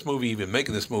being in this movie, even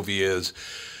making this movie, is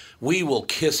we will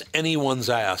kiss anyone's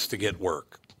ass to get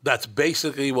work. That's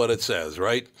basically what it says,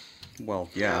 right? Well,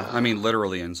 yeah. I mean,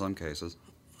 literally in some cases.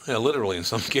 Yeah, literally in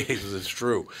some cases, it's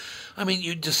true. I mean,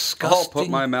 you disgusting I'll put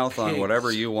my mouth on pigs.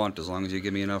 whatever you want as long as you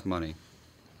give me enough money.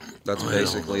 That's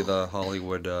basically the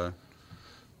Hollywood...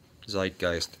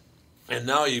 zeitgeist. And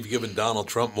now you've given Donald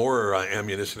Trump more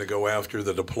ammunition to go after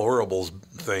the deplorables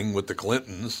thing with the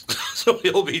Clintons. So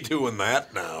he'll be doing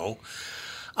that now.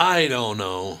 I don't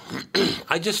know.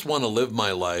 I just want to live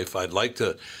my life. I'd like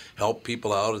to help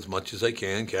people out as much as I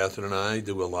can. Catherine and I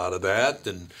do a lot of that,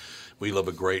 and we live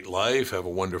a great life, have a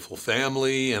wonderful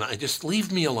family, and I just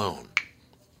leave me alone.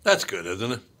 That's good,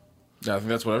 isn't it? Yeah, I think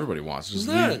that's what everybody wants. Just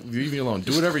Yeah. leave me alone.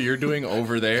 Do whatever you're doing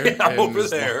over there. Yeah, and over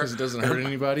as there. long as it doesn't hurt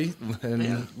anybody,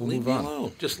 then we'll leave move me on.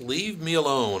 alone. Just leave me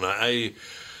alone. I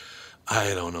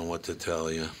don't know what to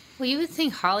tell you. Well, you would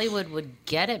think Hollywood would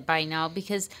get it by now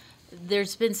because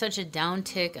there's been such a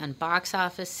downtick on box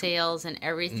office sales and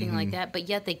everything like that, but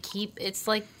yet it's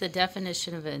like the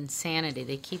definition of insanity.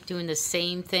 They keep doing the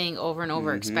same thing over and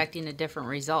over, expecting a different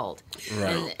result.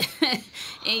 Right.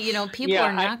 And people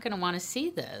are not going to want to see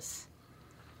this.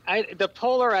 The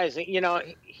polarizing,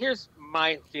 here's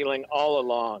my feeling all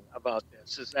along about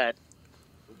this is that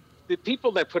the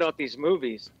people that put out these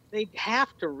movies, they have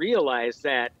to realize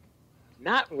that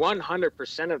not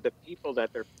 100% of the people that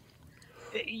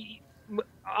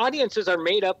audiences are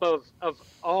made up of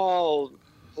all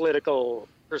political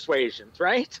persuasions,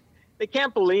 right? They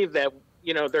can't believe that,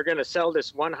 they're going to sell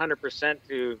this 100%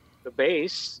 to the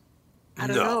base. I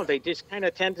don't know. They just kind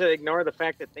of tend to ignore the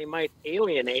fact that they might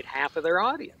alienate half of their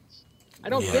audience. I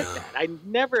don't get that. I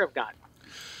never have gotten it.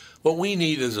 What we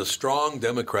need is a strong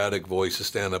Democratic voice to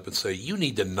stand up and say, you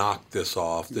need to knock this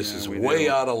off. This is way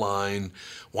out of line.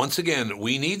 Once again,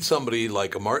 we need somebody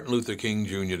like a Martin Luther King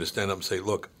Jr. to stand up and say,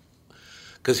 look,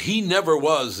 because he never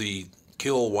was the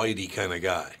kill Whitey kind of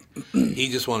guy. He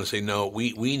just wanted to say, no,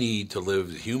 we need to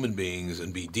live as human beings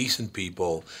and be decent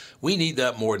people. We need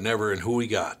that more than ever, and who we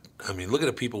got. I mean, look at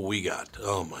the people we got.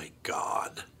 Oh, my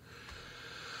God.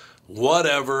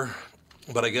 Whatever.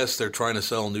 But I guess they're trying to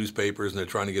sell newspapers and they're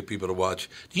trying to get people to watch.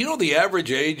 Do you know the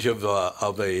average age of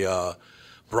a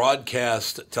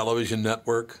broadcast television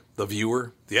network, the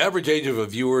viewer? The average age of a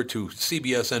viewer to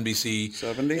CBS, NBC,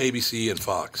 70? ABC, and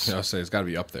Fox. I'll say it's got to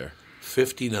be up there.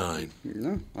 59.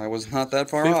 No, I was not that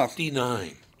far off.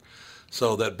 59.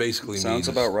 So that basically Sounds means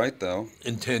about right, though.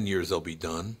 in 10 years they'll be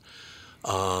done.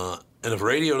 And if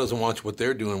radio doesn't watch what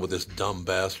they're doing with this dumb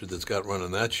bastard that's got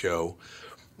running that show,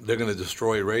 they're going to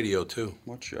destroy radio too.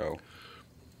 What show?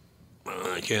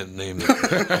 I can't name the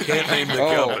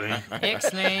company.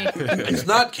 Ixnay. It's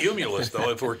not Cumulus,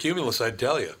 though. If it were Cumulus, I'd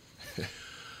tell you.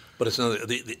 But it's not.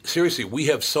 Seriously, we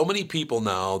have so many people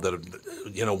now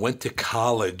that went to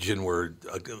college and were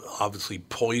obviously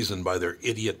poisoned by their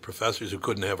idiot professors who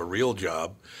couldn't have a real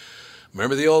job.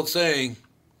 Remember the old saying: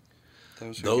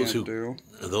 those who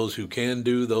can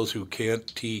do, those who can't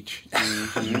teach.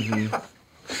 Mm-hmm.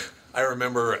 I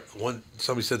remember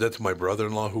somebody said that to my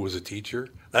brother-in-law who was a teacher.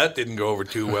 That didn't go over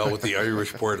too well with the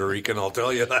Irish Puerto Rican, I'll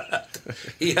tell you that.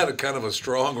 He had a kind of a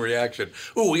strong reaction.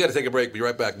 Ooh, we got to take a break. Be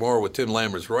right back. More with Tim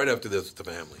Lammers right after this with the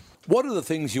family. What are the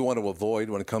things you want to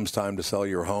avoid when it comes time to sell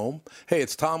your home? Hey,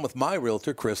 it's Tom with my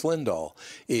realtor, Chris Lindahl.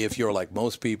 If you're like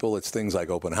most people, it's things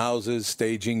like open houses,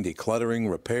 staging, decluttering,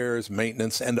 repairs,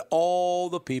 maintenance, and all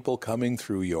the people coming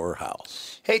through your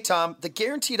house. Hey, Tom, the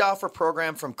Guaranteed Offer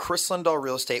program from Chris Lindahl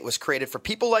Real Estate was created for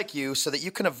people like you so that you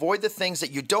can avoid the things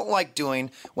that you don't like doing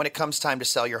when it comes time to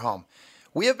sell your home.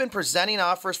 We have been presenting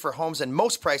offers for homes in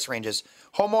most price ranges.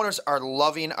 Homeowners are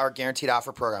loving our Guaranteed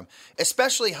Offer program,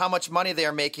 especially how much money they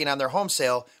are making on their home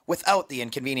sale without the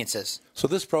inconveniences. So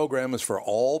this program is for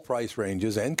all price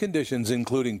ranges and conditions,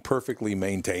 including perfectly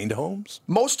maintained homes?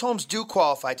 Most homes do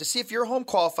qualify. To see if your home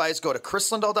qualifies, go to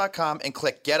chrislindahl.com and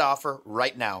click Get Offer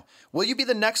right now. Will you be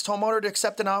the next homeowner to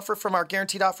accept an offer from our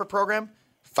Guaranteed Offer program?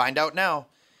 Find out now.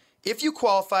 If you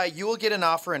qualify, you will get an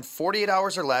offer in 48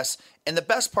 hours or less, and the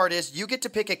best part is you get to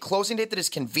pick a closing date that is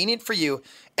convenient for you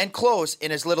and close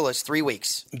in as little as 3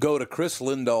 weeks. Go to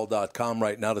chrislindahl.com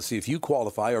right now to see if you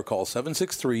qualify or call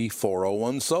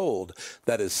 763-401-SOLD.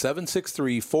 That is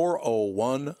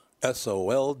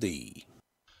 763-401-SOLD.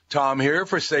 Tom here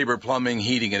for Sabre Plumbing,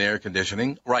 Heating, and Air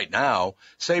Conditioning. Right now,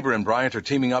 Sabre and Bryant are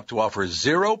teaming up to offer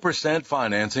 0%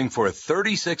 financing for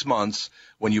 36 months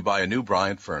when you buy a new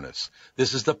Bryant furnace.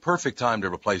 This is the perfect time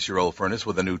to replace your old furnace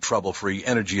with a new trouble-free,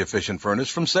 energy-efficient furnace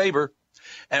from Sabre.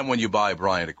 And when you buy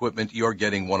Bryant equipment, you're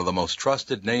getting one of the most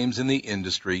trusted names in the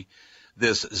industry.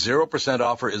 This 0%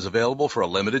 offer is available for a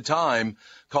limited time.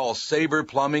 Call Sabre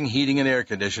Plumbing, Heating, and Air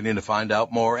Conditioning to find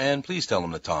out more, and please tell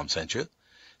them that Tom sent you.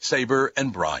 Sabre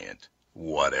and Bryant,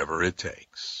 whatever it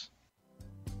takes.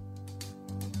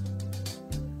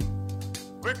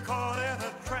 We're caught in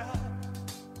a trap.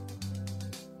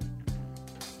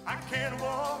 I can't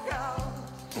walk out.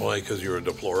 Why? Because you're a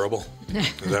deplorable?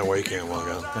 Is that why you can't walk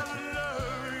out?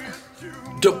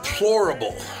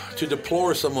 Deplorable. To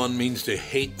deplore someone means to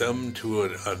hate them to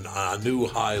a new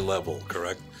high level,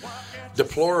 correct?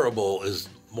 Deplorable is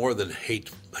more than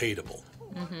hateable.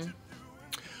 Mm-hmm.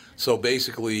 So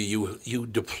basically, you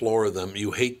deplore them. You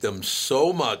hate them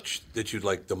so much that you'd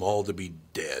like them all to be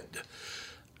dead.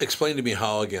 Explain to me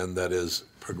how, again, that is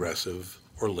progressive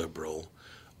or liberal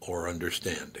or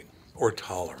understanding or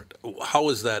tolerant. How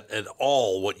is that at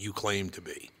all what you claim to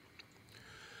be?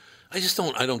 I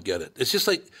don't get it. It's just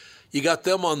like you got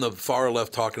them on the far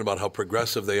left talking about how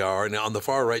progressive they are, and on the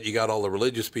far right you got all the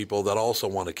religious people that also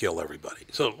want to kill everybody.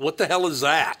 So what the hell is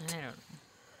that? I don't know.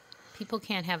 People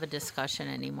can't have a discussion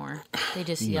anymore. They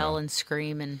just yell and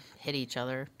scream and hit each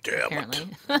other. Damn apparently.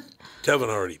 it. Tevin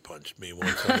already punched me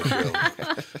once on the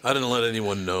show. I didn't let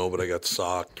anyone know, but I got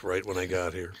socked right when I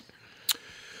got here.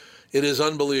 It is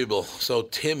unbelievable. So,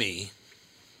 Timmy.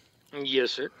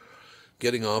 Yes, sir.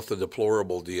 Getting off the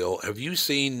deplorable deal. Have you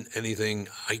seen anything?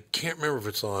 I can't remember if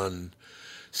it's on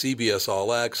CBS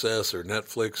All Access or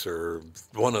Netflix or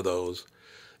one of those.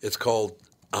 It's called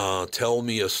Tell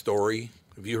Me a Story.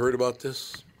 Have you heard about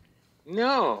this?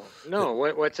 No.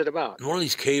 What's it about? One of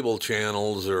these cable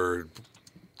channels or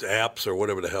apps or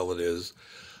whatever the hell it is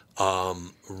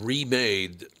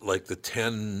remade like the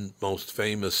 10 most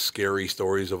famous scary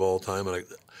stories of all time. And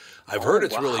I've heard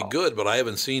it's really good, but I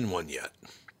haven't seen one yet.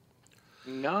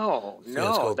 No. Yeah,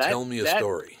 it's called Tell Me a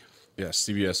Story. Yeah,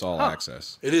 CBS All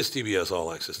Access. It is CBS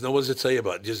All Access. Now, what does it say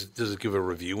about it? Does it give a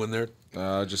review in there?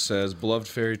 It just says, beloved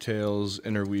fairy tales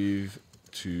interweave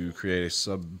to create a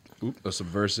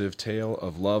subversive tale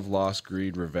of love, loss,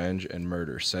 greed, revenge, and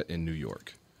murder set in New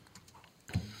York.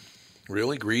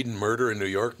 Really? Greed and murder in New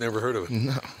York? Never heard of it.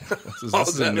 No. How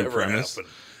does that ever happen?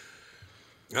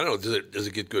 I don't know. Does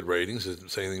it get good ratings? Does it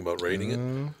say anything about rating it?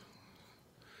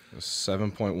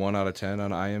 7.1 out of 10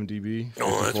 on IMDb.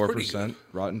 54%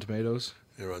 Rotten Tomatoes.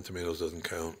 Yeah, Rotten Tomatoes doesn't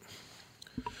count.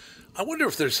 I wonder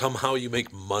if there's somehow you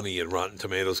make money in Rotten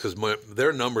Tomatoes because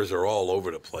their numbers are all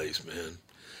over the place, man.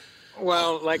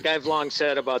 Well, like I've long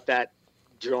said about that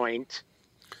joint,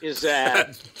 is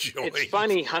that it's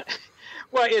funny how.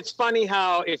 Well, it's funny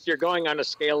how if you're going on a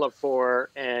scale of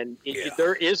 4, and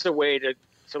there is a way to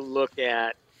look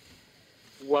at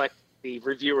what the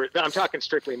reviewer. I'm talking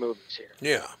strictly movies here.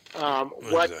 Yeah.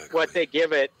 What they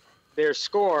give it, their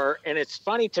score, and it's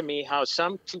funny to me how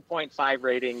some 2.5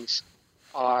 ratings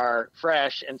are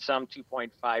fresh and some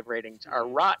 2.5 ratings are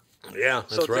rotten. Yeah,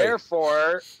 that's so right.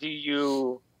 Therefore,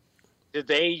 did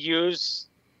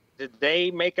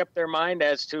they make up their mind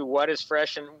as to what is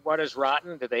fresh and what is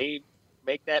rotten? Do they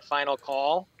make that final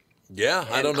call? Yeah,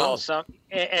 I don't know.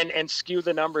 And skew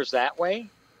the numbers that way?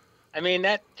 I mean,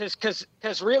 that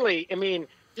because really, I mean,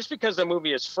 just because the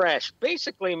movie is fresh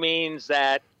basically means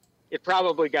that it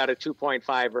probably got a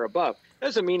 2.5 or above.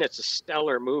 Doesn't mean it's a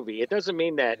stellar movie. It doesn't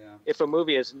mean that if a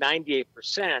movie is 98%,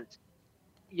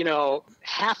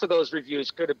 half of those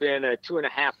reviews could have been a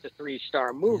 2.5 to 3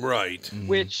 star movie. Right.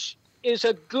 Which is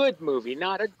a good movie,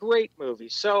 not a great movie.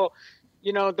 So,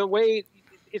 the way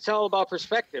it's all about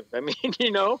perspective. I mean,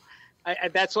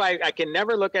 that's why I can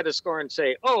never look at a score and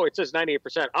say, "Oh, it says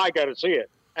 98%. I got to see it."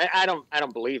 I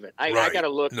don't believe it. I got to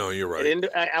look. No, you're right.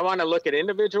 I want to look at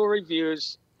individual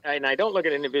reviews, and I don't look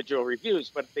at individual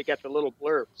reviews, but they got the little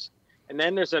blurbs. And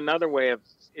then there's another way of.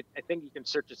 I think you can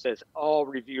search. It says all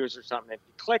reviews or something. If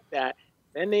you click that,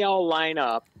 then they all line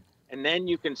up, and then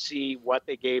you can see what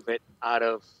they gave it out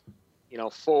of,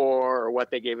 4 or what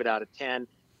they gave it out of 10.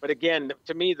 But again,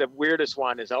 to me, the weirdest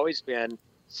one has always been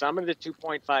some of the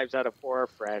 2.5s out of 4 are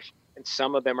fresh, and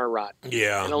some of them are rotten.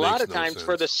 Yeah, and a lot of times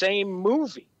for the same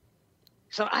movie.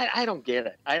 So I don't get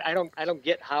it. I don't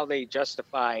get how they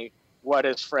justify what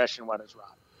is fresh and what is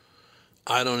rotten.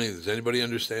 I don't either. Does anybody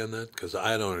understand that? Because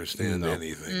I don't understand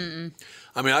anything. Mm-mm.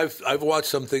 I mean, I've watched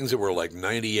some things that were like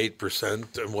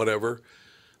 98% and whatever.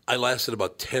 I lasted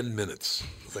about 10 minutes.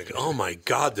 Thinking, oh my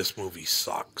God, this movie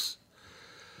sucks.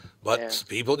 But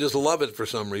people just love it for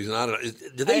some reason. I don't know.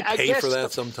 Do they pay for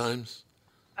that sometimes?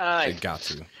 They got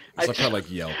to. It's kind of like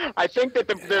Yelp. I think that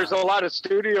there's a lot of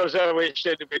studios that wish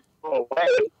it would go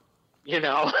away.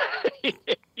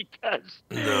 Because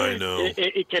I know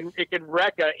it can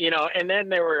wreck and then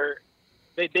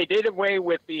they did away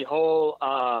with the whole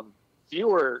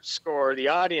viewer score, the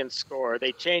audience score.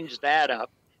 They changed that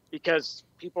up because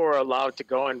people were allowed to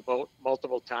go and vote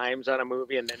multiple times on a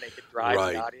movie, and then they could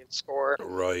drive the audience score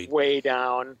way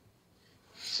down.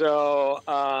 So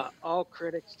all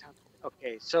critics.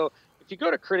 Okay, so if you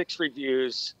go to critics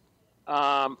reviews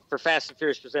for Fast and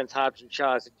Furious Presents Hobbs and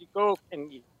Shaw, if you go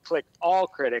and you click all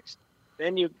critics,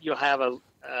 then you'll have the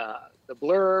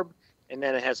blurb, and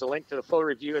then it has a link to the full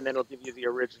review, and then it'll give you the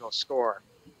original score.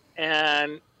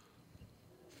 And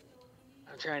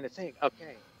I'm trying to think.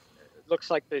 Okay, it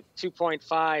looks like the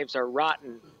 2.5s are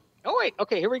rotten. Oh wait,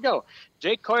 okay, here we go.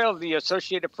 Jake Coyle of the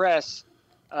Associated Press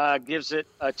gives it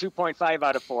a 2.5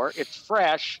 out of 4. It's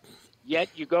fresh, yet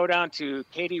you go down to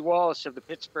Katie Walsh of the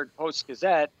Pittsburgh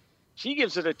Post-Gazette. She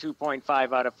gives it a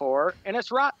 2.5 out of 4, and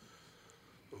it's rotten.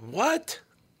 What?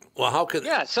 Well, how could?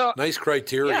 Yeah. So nice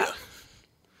criteria. Yeah.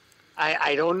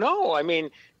 I don't know. I mean,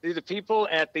 do the people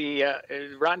at the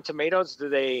Rotten Tomatoes, do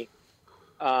they?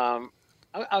 I'll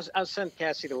send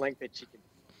Cassie the link that she can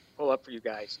pull up for you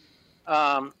guys.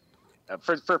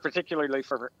 For particularly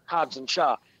for Hobbs and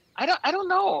Shaw. I don't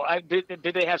know.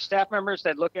 Did they have staff members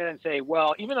that look at it and say,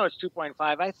 well, even though it's 2.5,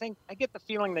 I get the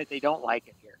feeling that they don't like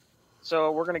it here.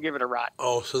 So we're going to give it a rotten.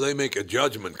 Oh, so they make a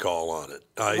judgment call on it.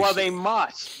 Well, they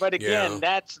must. But again,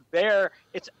 that's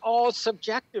it's all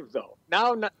subjective, though.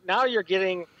 Now you're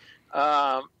getting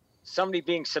somebody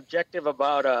being subjective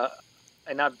about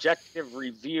an objective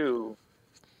review.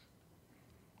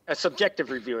 A subjective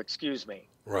review, excuse me.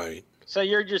 Right. So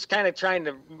you're just kind of trying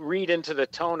to read into the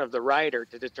tone of the writer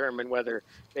to determine whether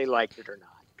they liked it or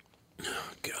not.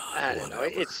 Oh, God. I don't know.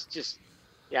 It's just,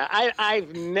 yeah,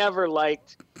 I've never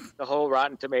liked the whole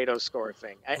Rotten Tomatoes score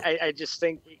thing. I just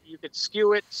think you could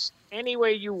skew it any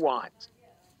way you want.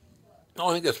 Oh,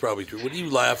 I think that's probably true. What are you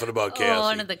laughing about, Cassie? Oh,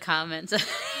 one of the comments.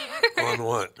 On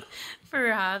what?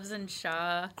 For Hobbs and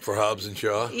Shaw. For Hobbs and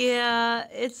Shaw? Yeah,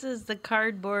 it says the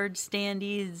cardboard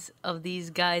standees of these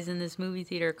guys in this movie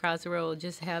theater across the road will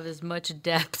just have as much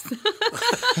depth.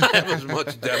 Have as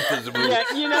much depth as a movie.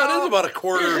 Yeah, That is about a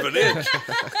quarter of an inch.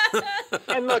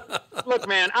 And look,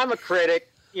 man, I'm a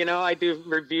critic. You know, I do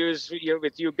reviews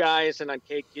with you guys and on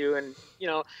KQ. And,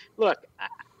 look,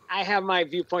 I have my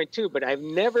viewpoint too, but I've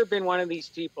never been one of these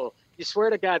people. You swear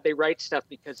to God they write stuff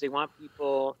because they want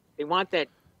that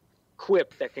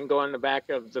quip that can go on the back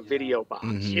of the video box,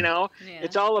 Yeah.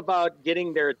 It's all about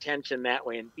getting their attention that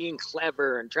way and being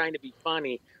clever and trying to be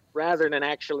funny rather than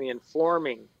actually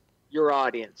informing your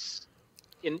audience.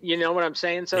 You know what I'm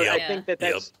saying? So I think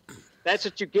that's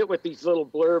what you get with these little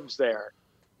blurbs there.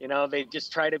 They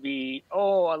just try to be,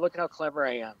 oh, look at how clever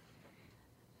I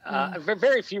am.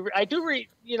 Very few. I do read.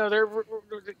 There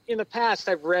in the past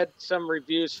I've read some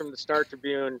reviews from the Star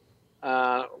Tribune.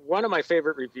 One of my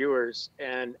favorite reviewers,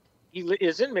 and he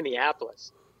is in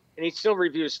Minneapolis, and he still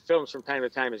reviews films from time to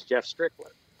time, is Jeff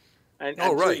Strickler. And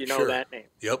I'm sure you know that name.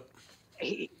 Yep.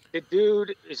 The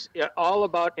dude is all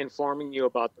about informing you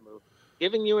about the movie,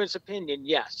 giving you his opinion,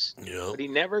 yes, but he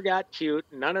never got cute,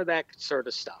 none of that sort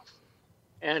of stuff.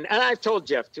 And I've told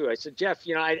Jeff too. I said, Jeff,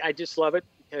 I just love it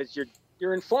because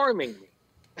you're informing me.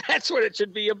 That's what it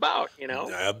should be about,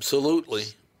 Absolutely.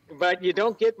 But you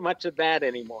don't get much of that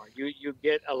anymore. You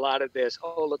get a lot of this.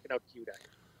 Oh, look at how cute I am.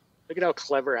 Look at how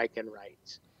clever I can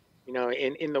write.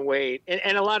 In the way,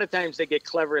 and a lot of times they get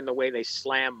clever in the way they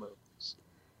slam movies,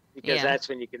 because that's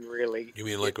when you can really. You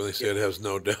mean like when they say it has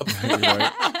no depth?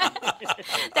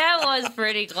 That was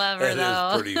pretty clever, though.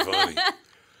 That is pretty funny.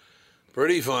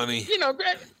 Pretty funny.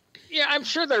 Yeah, I'm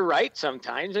sure they're right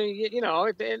sometimes,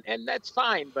 and that's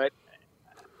fine. But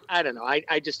I don't know.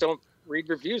 I just don't read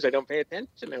reviews. I don't pay attention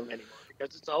to them anymore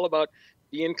because it's all about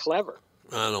being clever.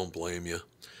 I don't blame you.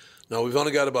 Now, we've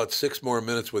only got about 6 more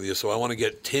minutes with you, so I want to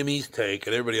get Timmy's take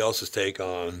and everybody else's take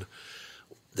on,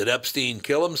 did Epstein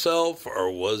kill himself or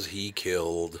was he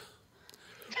killed?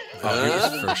 He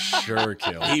was for sure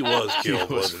killed. He was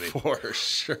killed, wasn't he? For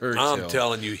sure I'm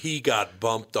telling you, he got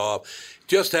bumped off.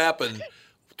 Just happened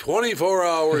 24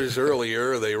 hours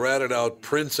earlier. They ratted out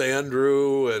Prince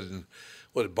Andrew and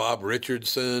Bob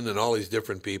Richardson and all these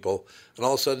different people. And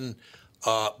all of a sudden,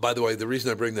 by the way, the reason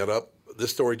I bring that up, this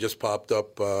story just popped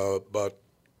up about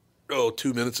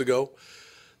 2 minutes ago.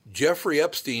 Jeffrey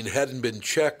Epstein hadn't been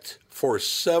checked for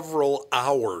several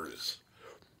hours.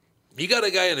 You got a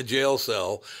guy in a jail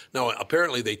cell. Now,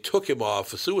 apparently they took him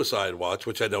off a suicide watch,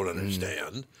 which I don't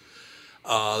understand.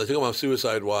 They took him off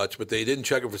suicide watch, but they didn't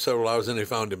check him for several hours, and they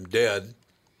found him dead.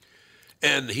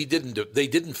 And they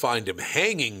didn't find him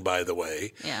hanging, by the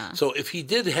way. Yeah. So if he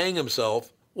did hang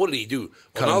himself, what did he do?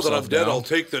 Cut Well, now that I'm himself dead, down. I'll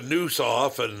take the noose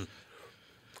off and...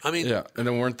 Yeah, and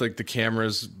then weren't the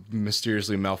cameras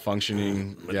mysteriously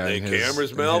malfunctioning? Yeah, the in his-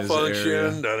 cameras in his area?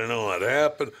 malfunctioned. I don't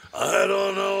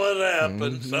know what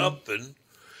happened. Something.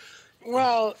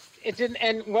 Well, it didn't,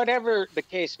 and whatever the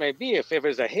case may be, if it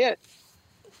was a hit,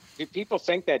 do people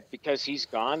think that because he's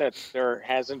gone that there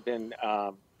hasn't been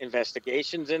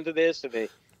investigations into this? Do they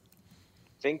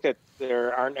think that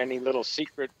there aren't any little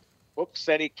secret books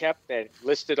that he kept that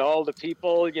listed all the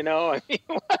people? I mean,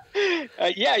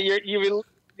 yeah, you've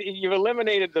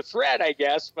eliminated the threat, I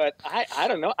guess, but I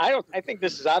don't know. I think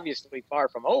this is obviously far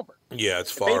from over. Yeah, it's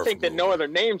If far they think that no other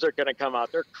names are going to come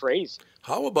out, they're crazy.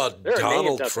 How about There are names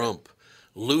Donald out there. Trump?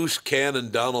 Loose cannon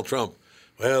Donald Trump.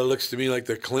 Well, it looks to me like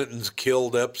the Clintons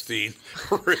killed Epstein.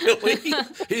 Really?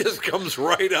 He just comes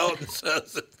right out and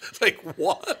says it. It's like,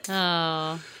 what?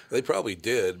 Oh. They probably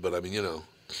did, but I mean,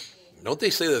 don't they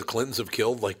say that the Clintons have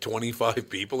killed like 25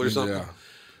 people or something? Yeah.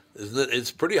 Isn't it? It's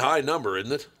a pretty high number,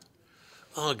 isn't it?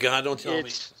 Oh, God, don't tell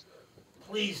me.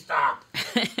 Please stop.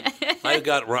 I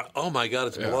got, oh, my God,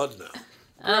 it's blood now.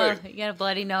 Oh, you got a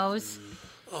bloody nose?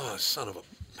 Oh, son of a...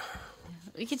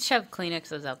 We could shove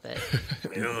Kleenexes up it.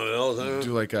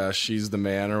 Do like She's the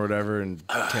Man or whatever and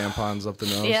tampons up the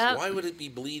nose. Yeah. Why would it be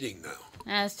bleeding now?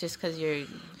 That's just because your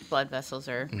blood vessels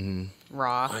are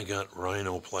raw. I got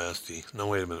rhinoplasty. No,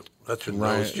 wait a minute. That's your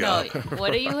nose job. No,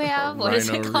 what do you have? What is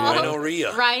it called?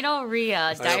 Rhinorrhea.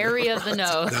 Rhinorrhea. Diarrhea of the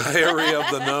nose. Diarrhea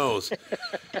of the nose.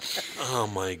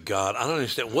 Oh, my God. I don't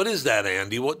understand. What is that,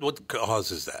 Andy? What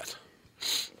causes that?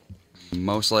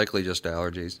 Most likely just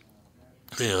allergies.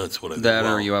 Yeah, that's what I think. That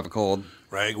or you have a cold.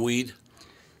 Ragweed?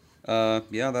 Yeah,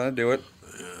 that'd do it.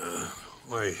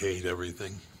 I hate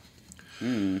everything.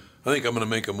 I think I'm going to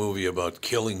make a movie about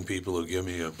killing people who give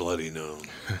me a bloody nose.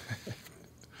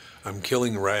 I'm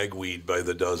killing ragweed by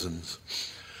the dozens.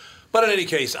 But in any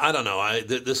case, I don't know.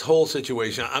 This whole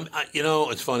situation,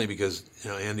 it's funny because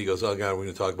Andy goes, "Oh God, we're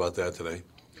going to talk about that today."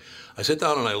 I sit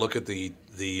down and I look at the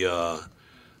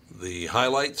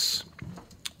highlights.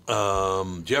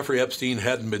 Jeffrey Epstein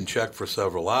hadn't been checked for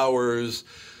several hours.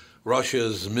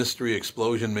 Russia's mystery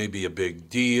explosion may be a big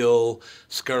deal.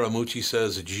 Scaramucci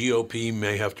says the GOP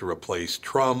may have to replace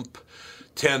Trump.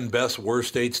 10 best worst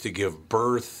states to give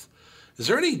birth. Is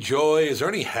there any joy? Is there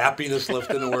any happiness left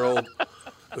in the world?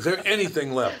 Is there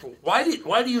anything left? Why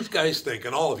do you guys think,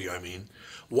 and all of you, I mean,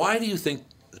 why do you think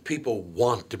people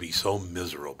want to be so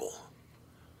miserable?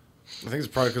 I think it's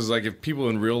probably because, like, if people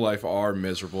in real life are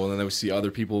miserable and then they see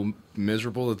other people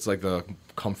miserable, it's like the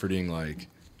comforting, like,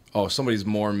 oh, somebody's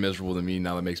more miserable than me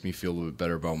now. That makes me feel a little bit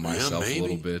better about myself a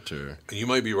little bit. Or you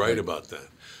might be right about that.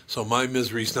 So my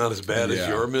misery's not as bad as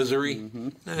your misery?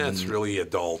 That's really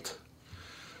adult.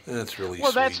 That's really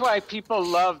sweet. That's why people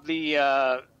love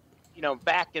the,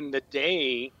 back in the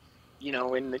day,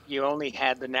 when you only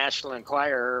had the National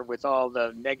Enquirer with all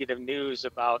the negative news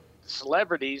about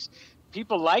celebrities.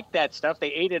 People like that stuff.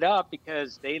 They ate it up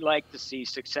because they like to see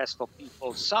successful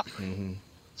people suffer.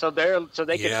 So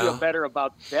they can feel better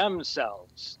about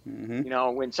themselves.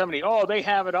 When somebody, they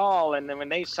have it all, and then when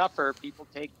they suffer, people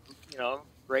take,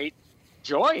 great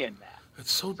joy in that.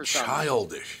 It's so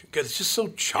childish. It's just so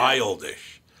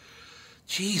childish.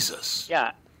 Jesus.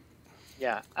 Yeah.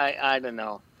 I don't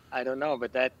know.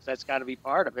 But that's got to be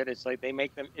part of it. It's like they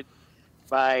make them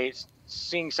by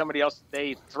seeing somebody else.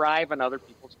 They thrive on other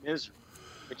people's misery,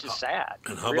 which is sad.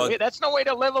 And how about, that's no way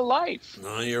to live a life.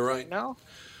 No, you're right. No.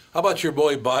 How about your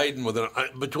boy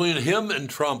Biden? Between him and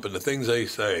Trump and the things they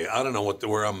say, I don't know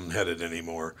where I'm headed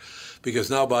anymore. Because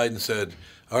now Biden said,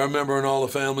 I remember when all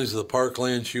the families of the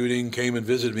Parkland shooting came and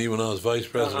visited me when I was vice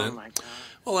president. Oh, my God.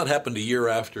 Well, that happened a year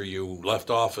after you left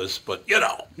office, but,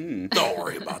 don't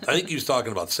worry about that. I think he was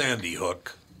talking about Sandy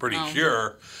Hook, pretty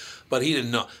sure. But he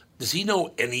didn't know. Does he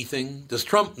know anything? Does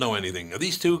Trump know anything? Are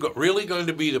these two really going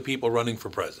to be the people running for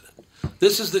president?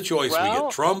 This is the choice we get,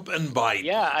 Trump and Biden.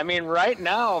 Yeah, I mean, right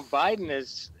now, Biden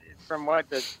is, from what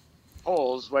the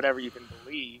polls, whatever you can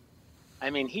believe,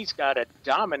 I mean, he's got a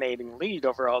dominating lead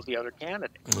over all the other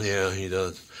candidates. Yeah, he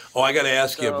does. Oh, I got to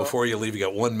ask you, before you leave, you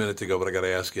got 1 minute to go, but I got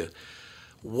to ask you,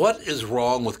 what is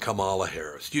wrong with Kamala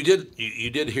Harris? You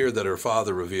did hear that her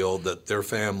father revealed that their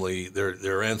family,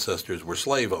 their ancestors were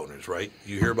slave owners, right?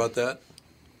 You hear about that?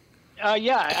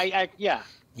 Yeah.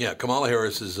 Yeah, Kamala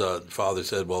Harris's father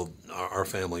said, well, our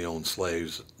family owned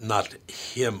slaves, not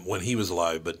him when he was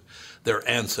alive, but their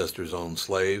ancestors owned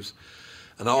slaves.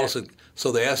 And all of a sudden,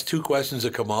 so they asked two questions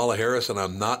of Kamala Harris, and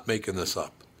I'm not making this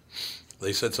up.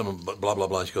 They said something, blah, blah,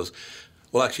 blah. She goes,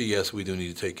 well, actually, yes, we do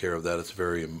need to take care of that. It's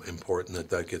very important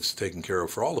that gets taken care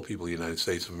of for all the people of the United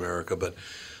States of America. But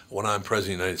when I'm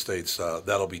president of the United States,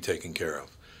 that'll be taken care of.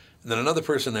 And then another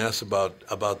person asked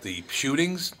about the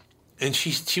shootings, and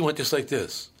she went just like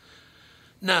this.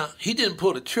 Now, he didn't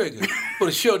pull the trigger, but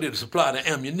he sure did supply the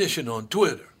ammunition on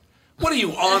Twitter. What are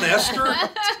you, on Esther?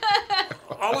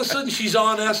 All of a sudden, she's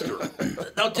on Esther.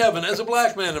 Now, Tevin, as a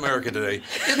black man in America today,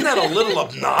 isn't that a little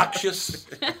obnoxious?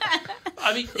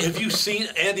 I mean, have you seen,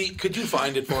 Andy, could you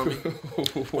find it for me?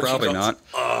 Probably not.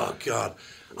 Oh, God.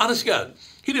 Honest to God,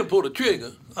 he didn't pull the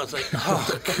trigger. I was like,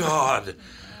 oh, God.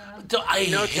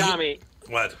 Tommy.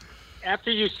 What? After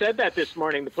you said that this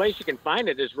morning, the place you can find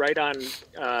it is right on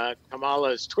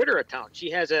Kamala's Twitter account.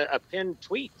 She has a pinned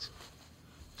tweet.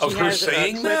 Of her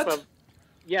saying that?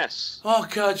 Yes. Oh,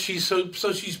 God, she's so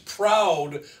she's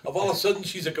proud of all of a sudden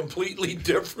she's a completely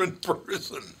different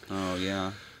person. Oh,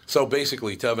 yeah. So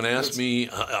basically, Tevin asked me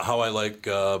how I like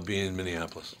being in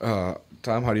Minneapolis.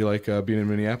 Tom, how do you like being in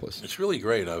Minneapolis? It's really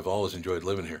great. I've always enjoyed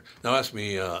living here. Now ask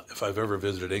me if I've ever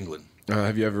visited England.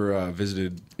 Have you ever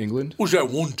visited England? Was that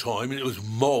one time, and it was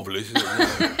marvelous.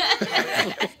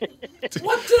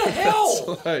 What the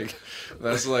hell?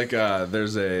 That's like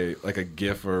there's a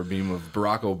GIF or a meme of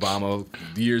Barack Obama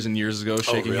years and years ago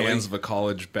shaking hands with a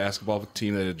college basketball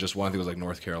team that had just won. I think it was like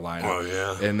North Carolina. Oh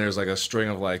yeah. And there's like a string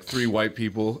of like 3 white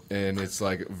people, and it's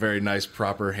like a very nice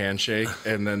proper handshake.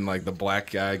 And then like the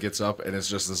black guy gets up, and it's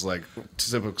just this like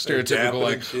stereotypical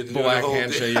like black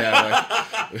handshake. Yeah.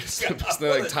 They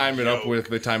like time it up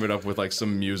with like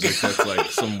some music that's like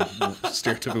some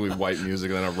stereotypically white music,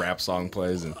 and then a rap song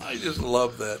plays. And I just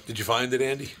love that. Did you find it,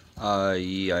 Andy?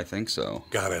 Yeah, I think so.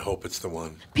 God, I hope it's the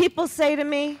one. People say to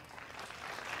me,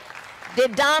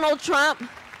 did Donald Trump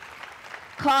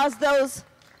cause those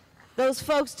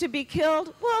folks to be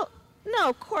killed? Well, no,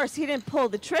 of course, he didn't pull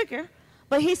the trigger,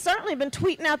 but he's certainly been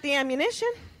tweeting out the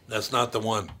ammunition. That's not the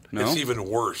one. No? It's even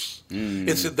worse.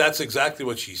 That's exactly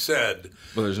what she said.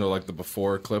 But there's no like the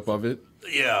before clip of it?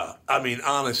 Yeah. I mean,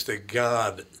 honest to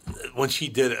God, when she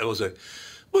did it, it was like,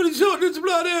 but it's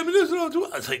blood ammunition.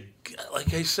 It's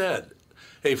like I said,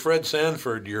 hey, Fred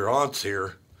Sanford, your aunt's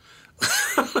here.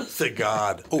 Thank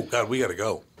God. Oh, God, we got to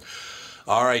go.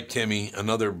 All right, Timmy,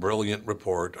 another brilliant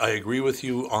report. I agree with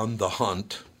you on the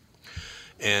hunt.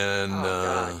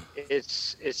 And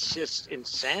it's just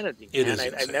insanity, it man.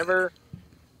 is I never.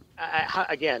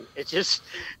 Again, it's just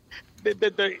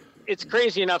it's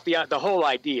crazy enough the whole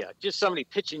idea. Just somebody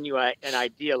pitching you an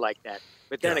idea like that.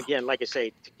 But then again, like I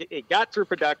say, it got through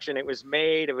production. It was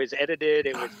made. It was edited.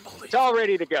 It's all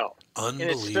ready to go. Unbelievable.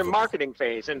 And it's the marketing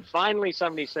phase. And finally,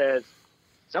 somebody said,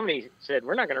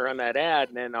 we're not going to run that ad.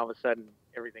 And then all of a sudden,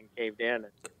 everything caved in and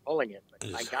they're pulling it. But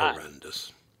It's my God,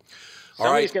 horrendous.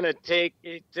 Somebody's going to take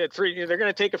they're going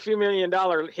to take $a few $1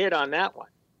 million hit on that one.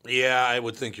 Yeah, I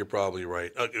would think you're probably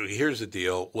right. Here's the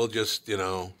deal. We'll just,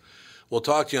 we'll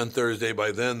talk to you on Thursday.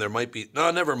 By then, there might be...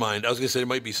 No, never mind. I was going to say there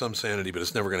might be some sanity, but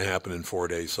it's never going to happen in 4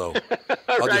 days. So,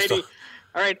 All righty.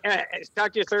 All right.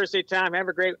 Talk to you Thursday, Tom. Have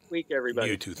a great week,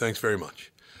 everybody. You too. Thanks very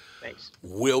much. Thanks.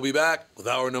 We'll be back with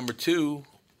hour number 2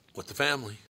 with the family.